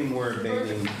assuming we're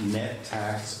abating net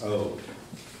tax owed.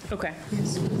 Okay.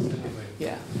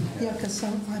 Yeah. Yeah, because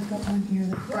I've got one here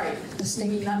that. Right, the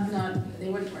state, they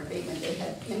weren't for abatement, they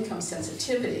had income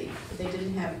sensitivity, but they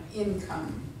didn't have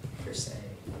income per se.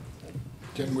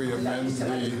 Can we amend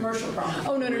Like the, commercial property.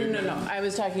 Oh, no. I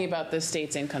was talking about the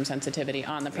state's income sensitivity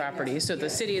on the property. So the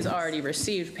city has already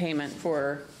received payment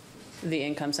for the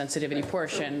income sensitivity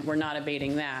portion. We're not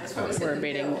abating that. That's why we We're said the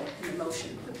abating. bill, the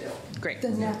motion, the bill. Great. The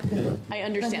net bill. I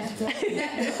understand.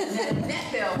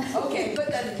 Net bill, okay, put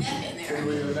the net in can there.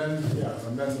 we amend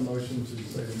the motion to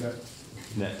say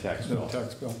Net tax bill. net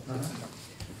tax bill?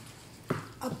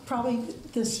 Probably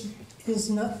this is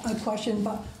not a question,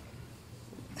 but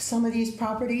some of these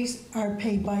properties are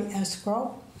paid by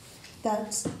escrow.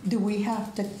 Do we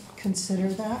have to consider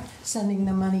that, sending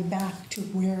the money back to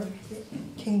where it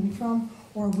came from,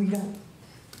 or we don't?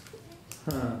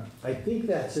 I think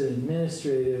that's an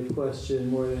administrative question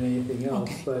more than anything else,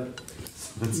 Okay. but.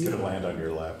 It's going to land on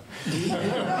your lap.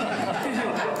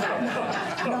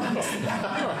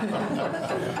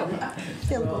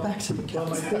 They'll go back to the Well,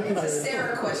 my council. thinking It's a is,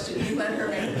 Sarah question, you let her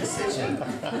make a decision.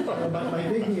 my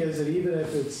thinking is that even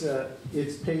if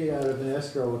it's paid out of an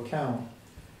escrow account,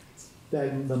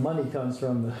 then the money comes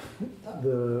from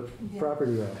the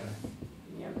property owner.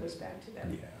 Yeah, it goes back to that.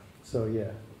 Yeah. So,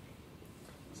 yeah.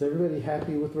 Is everybody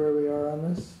happy with where we are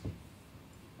on this?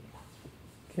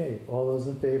 Okay, all those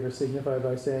in favor signify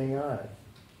by saying aye.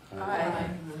 Aye.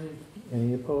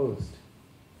 Any opposed?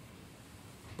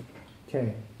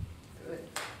 Okay, Good.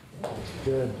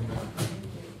 good.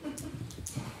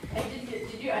 I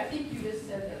think you just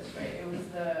said this, right? It was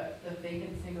the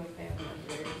vacant single family on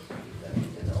Berry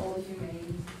Street, the Old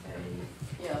Humane Society.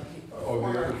 Yeah. Oh, the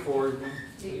other 4 pardon me?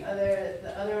 The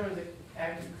other one was an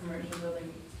active commercial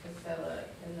building, Casella,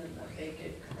 and then the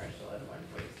vacant commercial at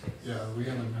 146. Yeah, we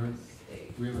haven't heard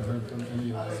from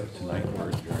any of those. Tonight we're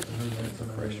adjourned.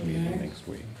 Fresh meeting next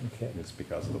week. Okay. It's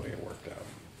because of the way it worked out.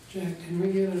 Jack, can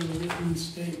we get a written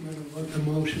statement of what the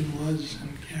motion was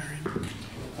and Karen?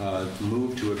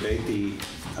 Move to abate the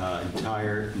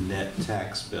entire net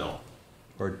tax bill,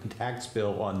 or tax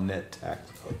bill on net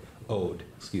tax owed,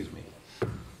 excuse me.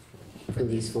 For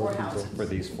these four houses. For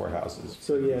these 4 houses.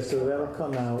 So, yeah, so that'll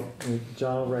come out, and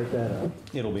John will write that up.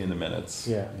 It'll be in the minutes.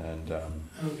 Yeah. And, Okay.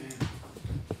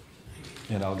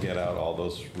 and I'll get out all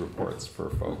those reports for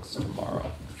folks tomorrow.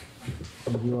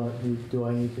 Do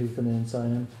I need to come in and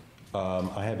sign them?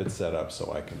 I have it set up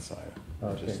so I can sign it. I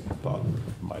Okay. just thought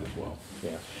might as well.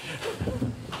 Yeah.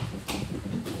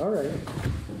 All right.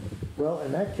 Well,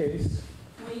 in that case,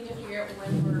 We need to figure out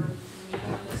when we're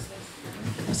meeting this.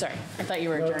 Sorry, I thought you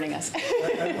were adjourning us. I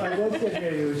was getting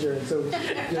ready to adjourn, so.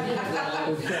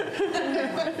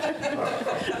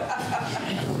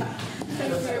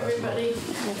 Thanks, everybody.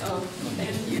 Oh,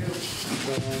 thank you.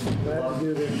 I'm glad to do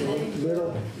this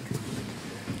little.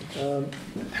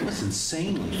 That was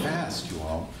insanely fast, you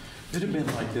all. It'd have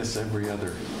been like this every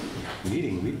other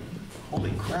meeting.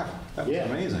 Holy crap, that was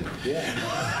amazing.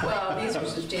 Yeah. Well, these are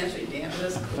substantially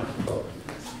damaged.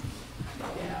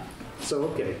 Yeah. So,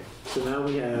 okay, so now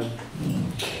we have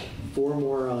 4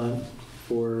 more on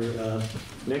for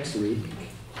next week.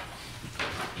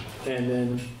 And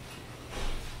then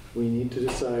we need to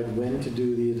decide when to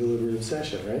do the deliberative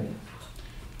session, right?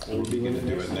 Are we going to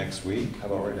do it next week? How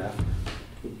about right after?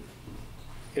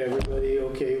 Everybody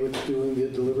okay with doing the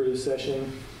deliberative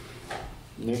session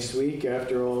next week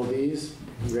after all these,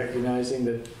 recognizing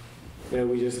that,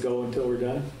 we just go until we're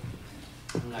done?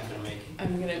 I'm not gonna make it.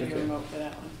 I'm gonna be remote for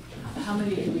that one. How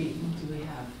many do we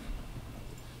have?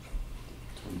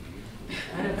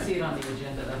 I don't see it on the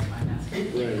agenda, that's why I'm asking.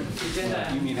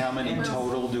 Right. You mean how many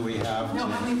total do we have? No,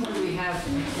 how many more do we have for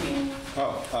next week?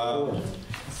 Oh,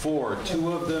 4.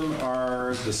 2 of them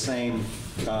are the same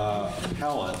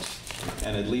appellant,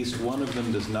 and at least one of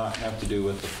them does not have to do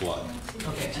with the flood.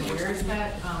 Okay, and where is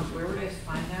that, where would I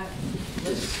find that?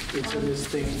 It's in this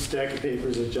thing, stack of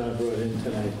papers that John brought in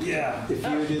tonight. Yeah. If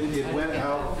you didn't, it went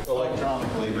out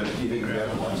electronically, but if you didn't get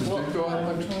one. Did it go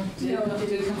electronic? No,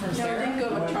 did it come from Sarah? No, it didn't go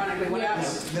electronically. What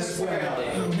else?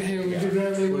 Okay, would you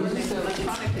rather Well, it didn't go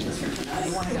electronically this year tonight.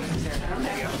 You want to go from Sarah? I don't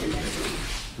have it next week.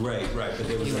 Right, but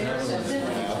there was another one that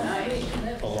went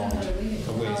out along a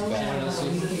ways back.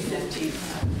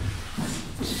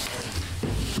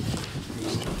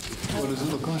 What does it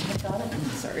look like?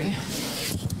 Sorry.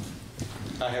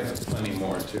 I have plenty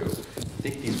more too. I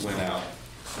think these went out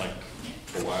like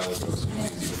a while ago, so it's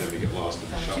easy for them to get lost in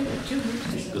the shuffle.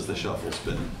 Because the shuffle's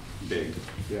been big.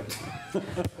 Yep.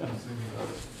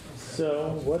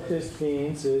 So what this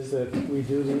means is that we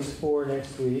do these 4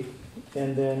 next week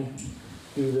and then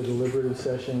do the deliberative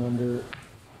session under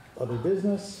other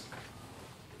business,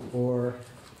 or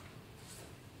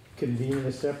convene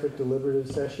a separate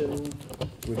deliberative session,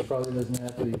 which probably doesn't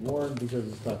have to be warned because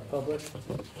it's not public.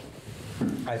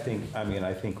 I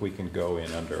think we can go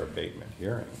in under abatement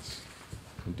hearings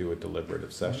and do a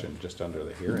deliberative session just under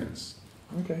the hearings.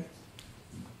 Okay.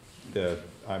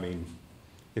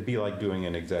 It'd be like doing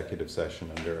an executive session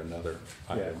under another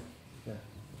item. Yeah.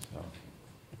 So.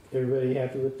 Everybody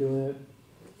happy with doing it?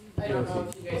 I don't know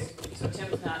if you guys, so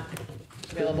Tim's not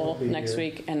available next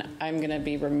week, and I'm gonna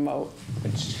be remote,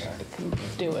 which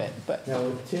do it, but. Now,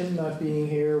 with Tim not being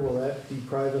here, will that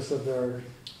deprive us of our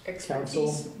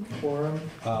council forum?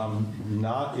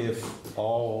 Not if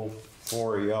all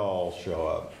 4 of y'all show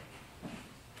up,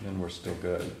 then we're still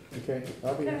good. Okay,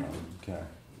 I'll be here. Okay.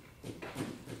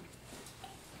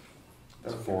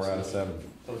 That's 4 out of 7.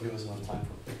 That'll give us enough time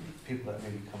for people that may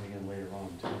be coming in later on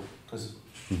too, because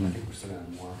I think we're still gonna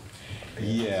have more.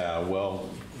 Yeah, well,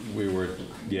 we were,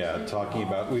 talking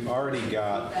about, we've already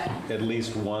got at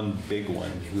least one big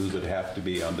one who would have to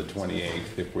be on the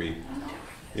 28th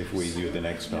if we do the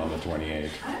next one on the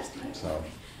 28th, so.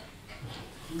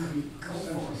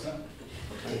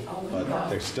 But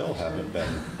they still haven't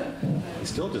been, they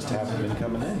still just haven't been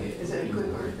coming in.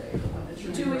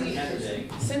 Do we,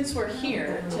 since we're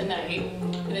here tonight,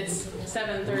 and it's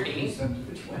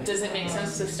 7:30, does it make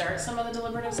sense to start some of the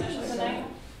deliberative sessions tonight?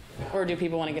 Or do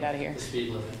people want to get out of here?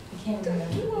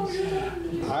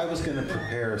 I was gonna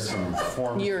prepare some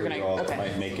forms for you all that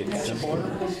might make it simpler,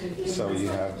 so you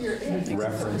have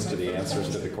reference to the answers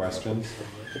to the questions.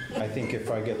 I think if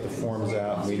I get the forms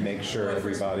out and we make sure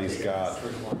everybody's got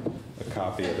a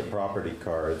copy of the property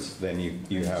cards, then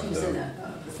you have the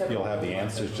you'll have the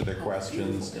answers to their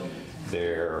questions,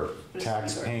 their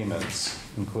tax payments,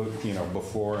 include, you know,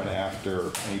 before and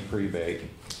after any prebate,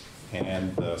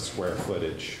 and the square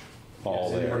footage, all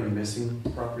Is there. anybody missing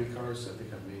property cards? I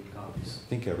think I've made copies. I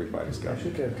think everybody's got I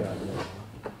should it. have gotten it.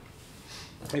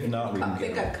 If not, we can I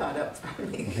think get I caught up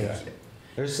from me. Yeah.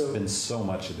 There's been so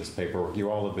much of this paperwork. You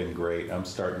all have been great. I'm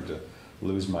starting to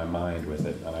lose my mind with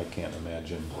it, and I can't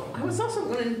imagine. I was also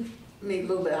wondering, maybe a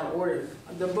little bit out of order,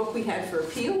 the book we had for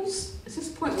appeals, is this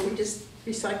the point where we just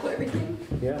recycle everything?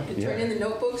 Yeah. And turn in the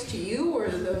notebooks to you, or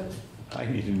the? I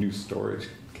need a new storage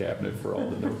cabinet for all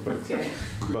the notebooks. Okay.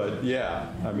 But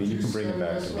yeah, I mean, you can bring it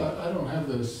back to me. I don't have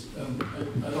this, and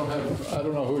I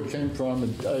don't know who it came from.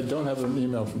 I don't have an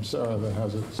email from Sarah that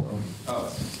has it, so.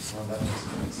 Oh, well, that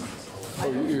makes sense. Oh,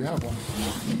 you have one.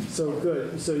 So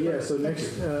good, so yeah, so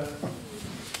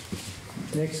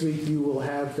next week you will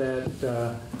have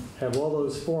that, have all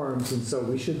those forms, and so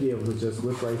we should be able to just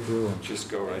whip right through them. Just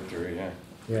go right through, yeah.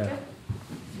 Yeah.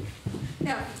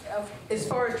 Now, as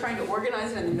far as trying to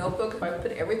organize it in the notebook, if I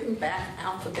put everything back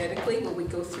alphabetically, will we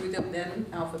go through them then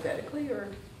alphabetically, or?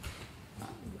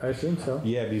 I assume so.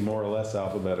 Yeah, it'd be more or less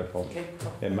alphabetical. Okay.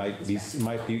 It might be,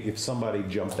 if somebody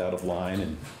jumped out of line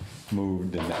and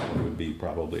moved, then that one would be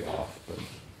probably off, but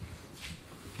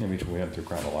maybe we went through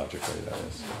chronologically, that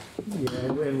is.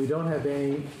 Yeah, and we don't have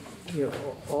any, you know,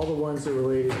 all the ones that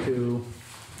related to,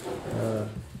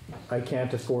 I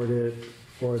can't afford it,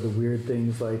 or the weird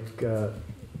things like the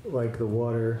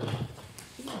water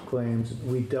claims,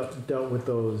 we dealt with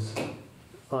those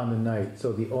on the night.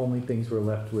 So the only things we're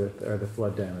left with are the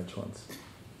flood damage ones.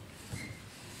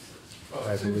 Well,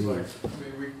 I it seems believe.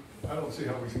 like, I don't see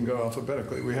how we can go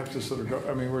alphabetically. We have to sort of go,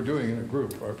 we're doing it in a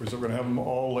group, right? So we're gonna have them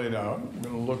all laid out. We're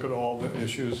gonna look at all the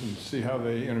issues and see how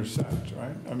they intersect,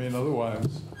 right?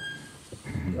 Otherwise.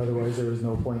 Otherwise, there is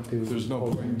no point to. There's no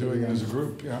point in doing it as a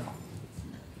group, yeah.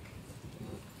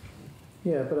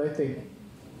 Yeah, but I think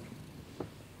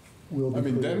we'll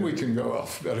be then clear. we can go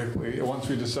alphabetically, once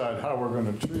we decide how we're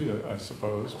gonna treat it, I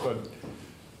suppose, but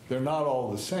they're not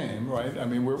all the same, right?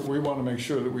 We wanna make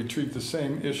sure that we treat the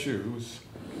same issues,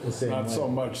 The same not way. so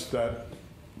much that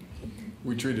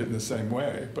we treat it in the same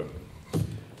way, but.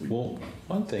 Well,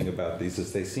 one thing about these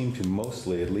is they seem to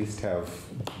mostly at least have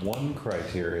one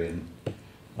criterion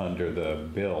under the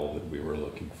bill that we were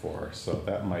looking for. So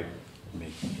that might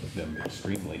make them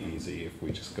extremely easy if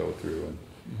we just go through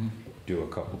and do a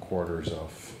couple quarters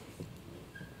of,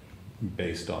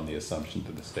 based on the assumption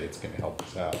that the state's going to help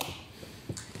us out.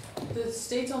 The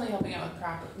state's only helping out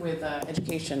with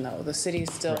education, though. The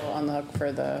city's still on the hook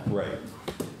for the. Right.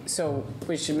 So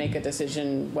we should make a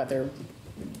decision whether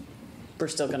we're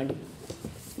still going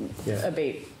to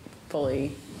abate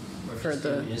fully for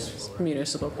the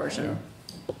municipal portion.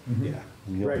 Yeah.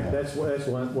 Right, that's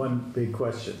one big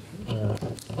question,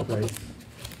 right?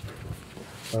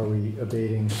 Are we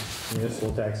abating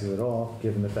municipal taxes at all,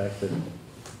 given the fact that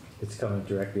it's coming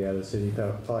directly out of city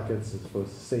pockets as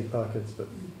opposed to state pockets, but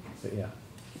yeah.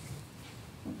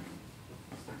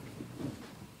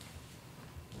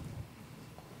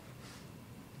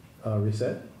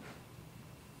 Reset?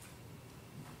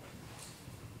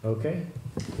 Okay,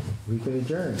 we can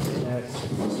adjourn at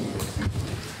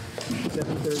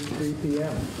 7:33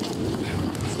 p.m.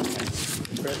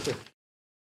 Impressive.